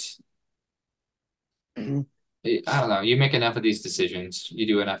 And I don't know, you make enough of these decisions, you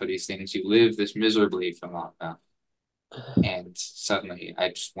do enough of these things, you live this miserably for long enough. And suddenly I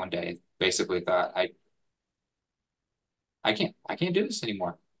just one day basically thought I can't do this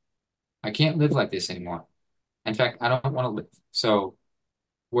anymore. I can't live like this anymore. In fact, I don't want to live. So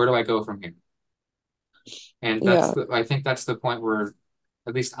where do I go from here? And Yeah. I think that's the point where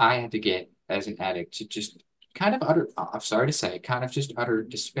at least I had to get as an addict to just kind of utter, I'm sorry to say, kind of just utter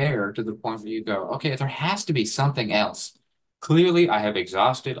despair to the point where you go, okay, there has to be something else. Clearly, I have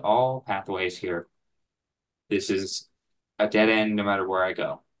exhausted all pathways here. This is a dead end no matter where I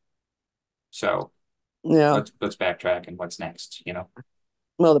go. So Yeah. let's backtrack and what's next, you know?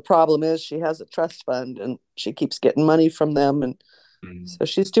 Well, the problem is she has a trust fund and she keeps getting money from them. And so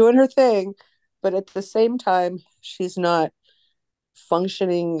she's doing her thing. But at the same time, she's not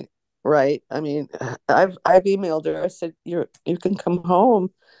functioning right. I mean, I've emailed her. I said, you can come home.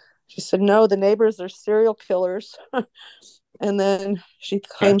 She said, no, the neighbors are serial killers. And then she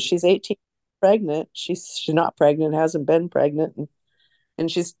claims she's 18 pregnant. She's not pregnant, hasn't been pregnant. And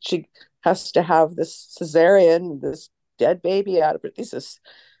she has to have this cesarean, this dead baby out of her.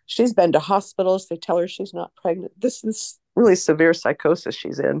 She's been to hospitals. They tell her she's not pregnant. This is really severe psychosis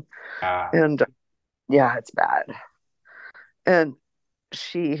she's in. And yeah, it's bad. And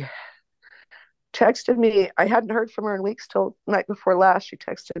she texted me. I hadn't heard from her in weeks till night before last. She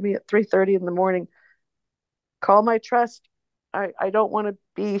texted me at 3:30 in the morning. Call my trust. I don't want to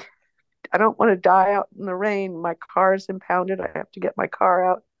be. I don't want to die out in the rain. My car's impounded. I have to get my car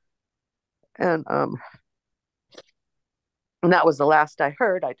out. And that was the last I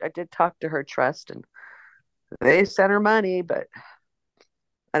heard. I did talk to her trust, and they sent her money, but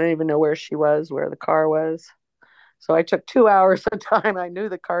I didn't even know where she was, where the car was. So I took 2 hours of time. I knew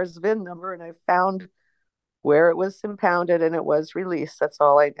the car's VIN number, and I found where it was impounded, and it was released. That's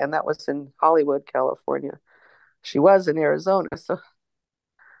all and that was in Hollywood, California. She was in Arizona. So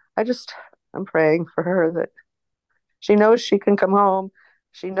I'm praying for her that she knows she can come home.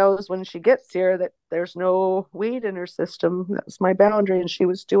 She knows when she gets here that there's no weed in her system. That was my boundary, and she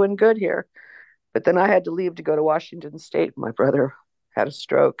was doing good here. But then I had to leave to go to Washington State. My brother had a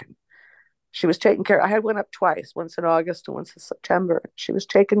stroke. And she was taking care. I had went up twice, once in August and once in September. She was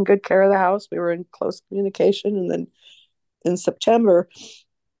taking good care of the house. We were in close communication. And then in September,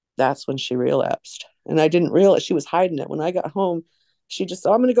 that's when she relapsed. And I didn't realize she was hiding it. When I got home, she just,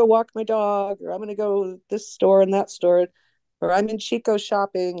 I'm going to go walk my dog, or I'm going to go this store and that store, or I'm in Chico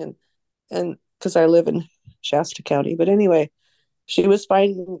shopping. And because I live in Shasta County. But anyway, she was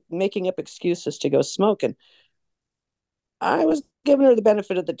making up excuses to go smoke. And I was giving her the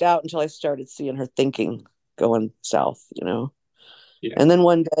benefit of the doubt until I started seeing her thinking going south. Yeah. And then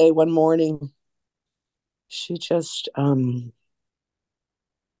one morning, she just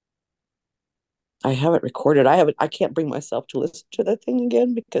I have it recorded. I can't bring myself to listen to that thing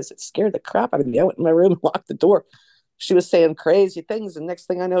again because it scared the crap out of me. I went in my room and locked the door. She was saying crazy things, and next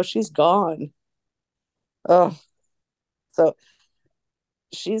thing I know, she's gone. Oh, so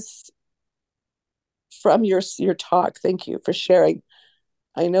she's from your talk. Thank you for sharing.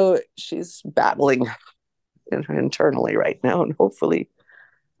 I know she's battling internally right now, and hopefully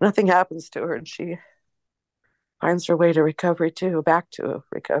nothing happens to her and she finds her way to recovery too, back to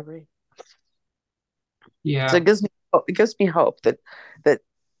recovery. Yeah. So it gives me hope that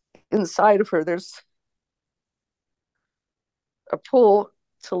inside of her there's a pull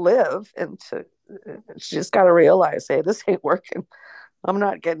to live, and to she just got to realize, hey, this ain't working. I'm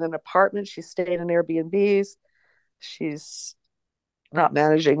not getting an apartment. She's staying in Airbnbs. She's not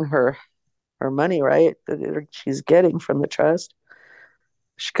managing her money right that she's getting from the trust.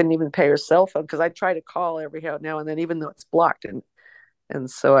 She couldn't even pay her cell phone because I try to call every now and then, even though it's blocked.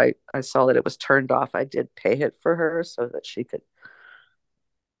 And so I saw that it was turned off. I did pay it for her so that she could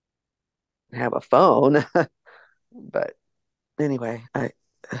have a phone. But anyway, I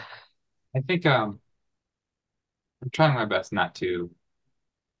think I'm trying my best not to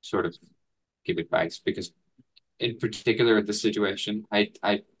sort of give advice because in particular the situation I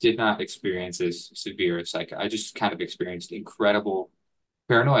did not experience as severe as I just kind of experienced incredible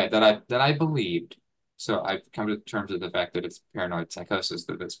paranoia that I believed. So I've come to terms with the fact that it's paranoid psychosis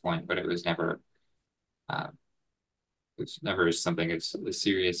at this point, but uh, it was never something as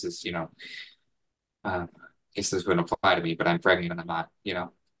serious as, I guess this wouldn't apply to me, but I'm pregnant and I'm not,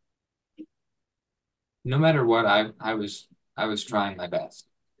 no matter what, I was trying my best.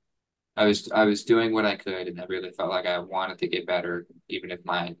 I was doing what I could, and I really felt like I wanted to get better, even if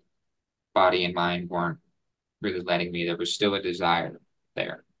my body and mind weren't really letting me. There was still a desire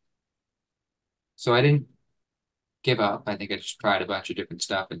there. So I didn't give up. I think I just tried a bunch of different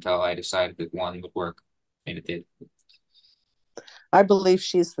stuff until I decided that one would work, and it did. I believe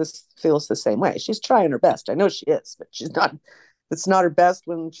feels the same way. She's trying her best. I know she is, but she's not. It's not her best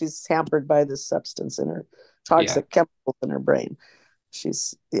when she's hampered by this substance in her toxic chemicals in her brain.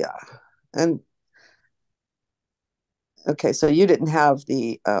 Yeah. And okay, so you didn't have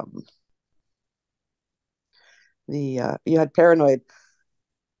you had paranoid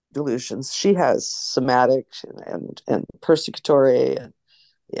delusions. She has somatic and persecutory, and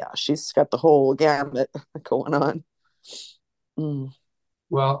yeah, she's got the whole gamut going on.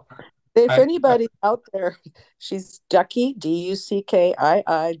 Well, if anybody out there, she's Ducky,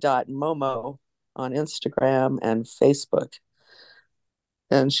 DUCKII.Momo on Instagram and Facebook,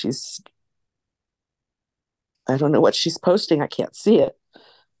 and I don't know what she's posting. I can't see it,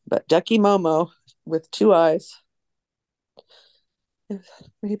 but Ducky Momo with 2 eyes.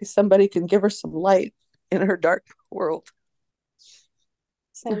 Maybe somebody can give her some light in her dark world.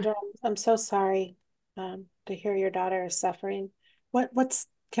 Sandra, I'm so sorry to hear your daughter is suffering.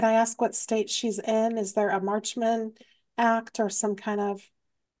 Can I ask what state she's in? Is there a Marchman Act or some kind of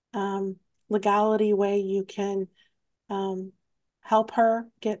legality way you can help her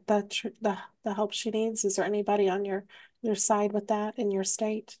get the help she needs? Is there anybody on your side with that in your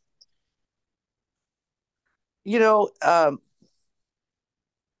state?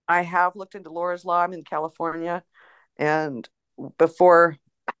 I have looked into Laura's Law. I'm in California, and before,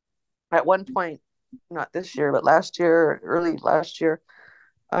 at one point, not this year, but early last year,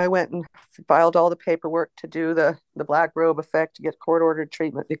 I went and filed all the paperwork to do the black robe effect to get court ordered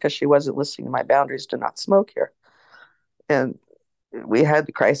treatment because she wasn't listening to my boundaries to not smoke here. And we had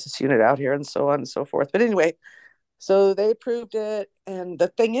the crisis unit out here and so on and so forth. But anyway, so they approved it. And the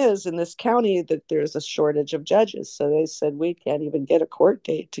thing is, in this county, that there's a shortage of judges. So they said, we can't even get a court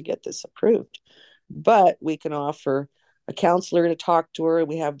date to get this approved. But we can offer a counselor to talk to her. And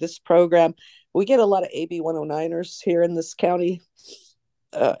we have this program. We get a lot of AB 109ers here in this county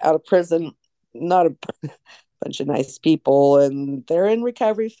out of prison. Not a bunch of nice people. And they're in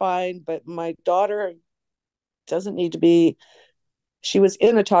recovery fine. But my daughter doesn't need to be. She was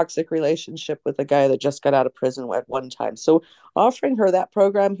in a toxic relationship with a guy that just got out of prison at one time. So offering her that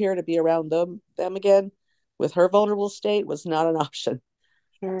program here to be around them again with her vulnerable state was not an option.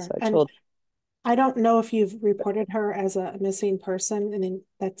 Sure. So I don't know if you've reported her as a missing person and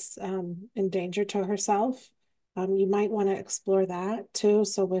that's in danger to herself. You might want to explore that too.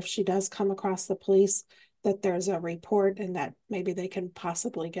 So if she does come across the police, that there's a report and that maybe they can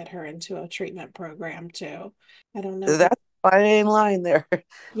possibly get her into a treatment program too. I don't know. That's fine line there.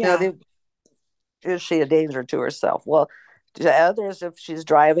 Yeah. Is she a danger to herself? Well, to others, if she's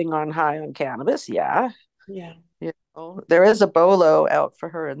driving on high on cannabis, yeah. Yeah. There is a BOLO out for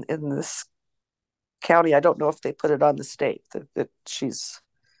her in this county. I don't know if they put it on the state that she's,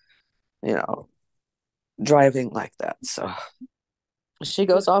 driving like that. So she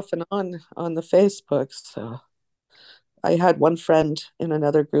goes off and on the Facebook. So I had one friend in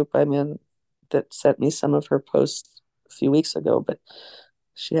another group I'm in that sent me some of her posts a few weeks ago, but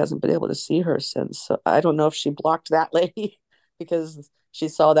she hasn't been able to see her since. So I don't know if she blocked that lady because she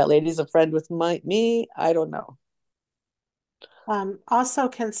saw that lady's a friend with me. I don't know. Also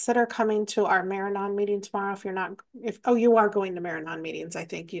consider coming to our Maranon meeting tomorrow if you're not, you are going to Maranon meetings, I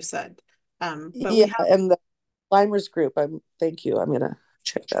think you said. But yeah, and the climbers group, thank you. I'm gonna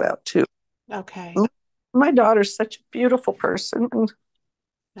check that out too. Okay. My daughter's such a beautiful person. And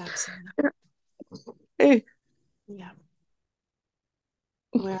absolutely. Hey. Yeah.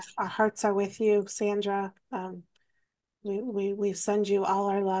 Our hearts are with you, Sandra. We send you all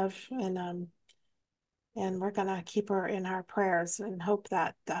our love, and we're gonna keep her in our prayers and hope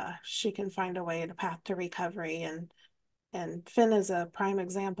that she can find a way to path to recovery. And Finn is a prime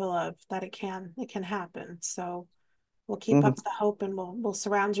example of that. It can happen. So we'll keep up the hope, and we'll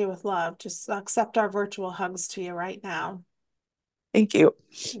surround you with love. Just accept our virtual hugs to you right now. Thank you.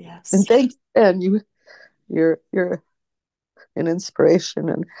 Yes. And thanks, and you're an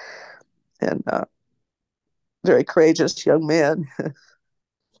inspiration and very courageous young man.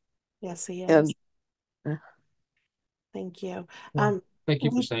 Yes, he is. And thank you. Thank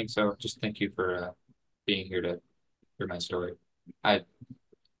you for saying so. Just thank you for being here to hear my story. My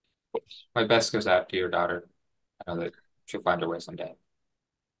best goes out to your daughter. I know that she'll find her way someday.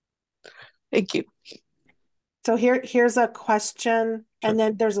 Thank you. So here's a question, and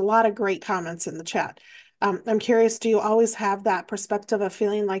then there's a lot of great comments in the chat. I'm curious, do you always have that perspective of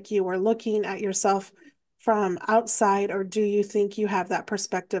feeling like you were looking at yourself from outside, or do you think you have that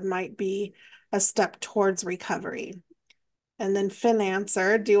perspective might be a step towards recovery? And then Finn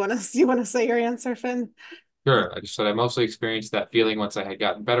answered. Do you want to say your answer, Finn? Sure. I just said I mostly experienced that feeling once I had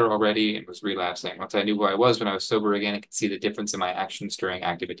gotten better already and was relapsing. Once I knew who I was when I was sober again, I could see the difference in my actions during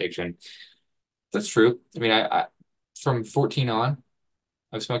active addiction. That's true. I mean, I from 14 on,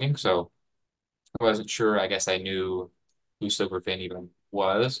 I was smoking, so I wasn't sure. I guess I knew who sober Finn even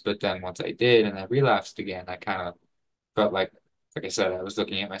was, but then once I did and I relapsed again, I kind of felt like I said, I was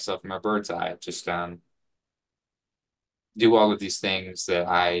looking at myself from a bird's eye. Just do all of these things that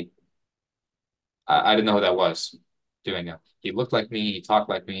I didn't know who that was doing it. He looked like me, he talked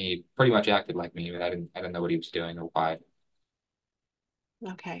like me, he pretty much acted like me, but I didn't know what he was doing or why.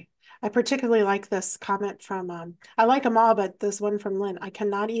 Okay. I particularly like this comment from, I like them all, but this one from Lynn. I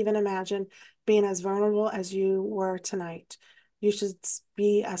cannot even imagine being as vulnerable as you were tonight. You should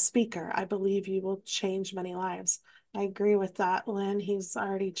be a speaker. I believe you will change many lives. I agree with that, Lynn. He's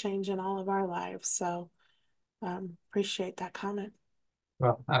already changing all of our lives. So appreciate that comment.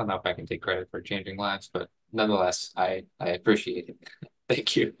 Well, I don't know if I can take credit for changing lives, but nonetheless, I appreciate it.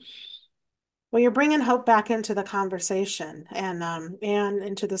 Thank you. Well, you're bringing hope back into the conversation and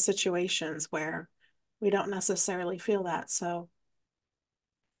into the situations where we don't necessarily feel that. So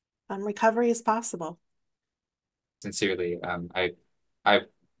recovery is possible. Sincerely, I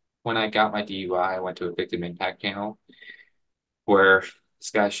when I got my DUI, I went to a victim impact panel where this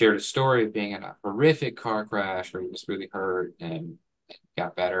guy shared a story of being in a horrific car crash where he was really hurt and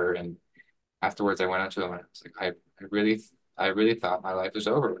got better. And afterwards, I went up to him and I was like, I really thought my life was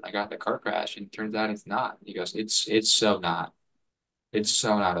over when I got in the car crash, and it turns out it's not. He goes, it's so not. It's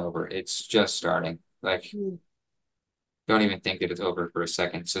so not over. It's just starting. Like, don't even think that it's over for a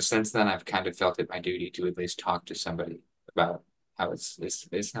second. So since then, I've kind of felt it my duty to at least talk to somebody about how it's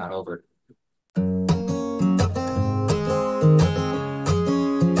not over.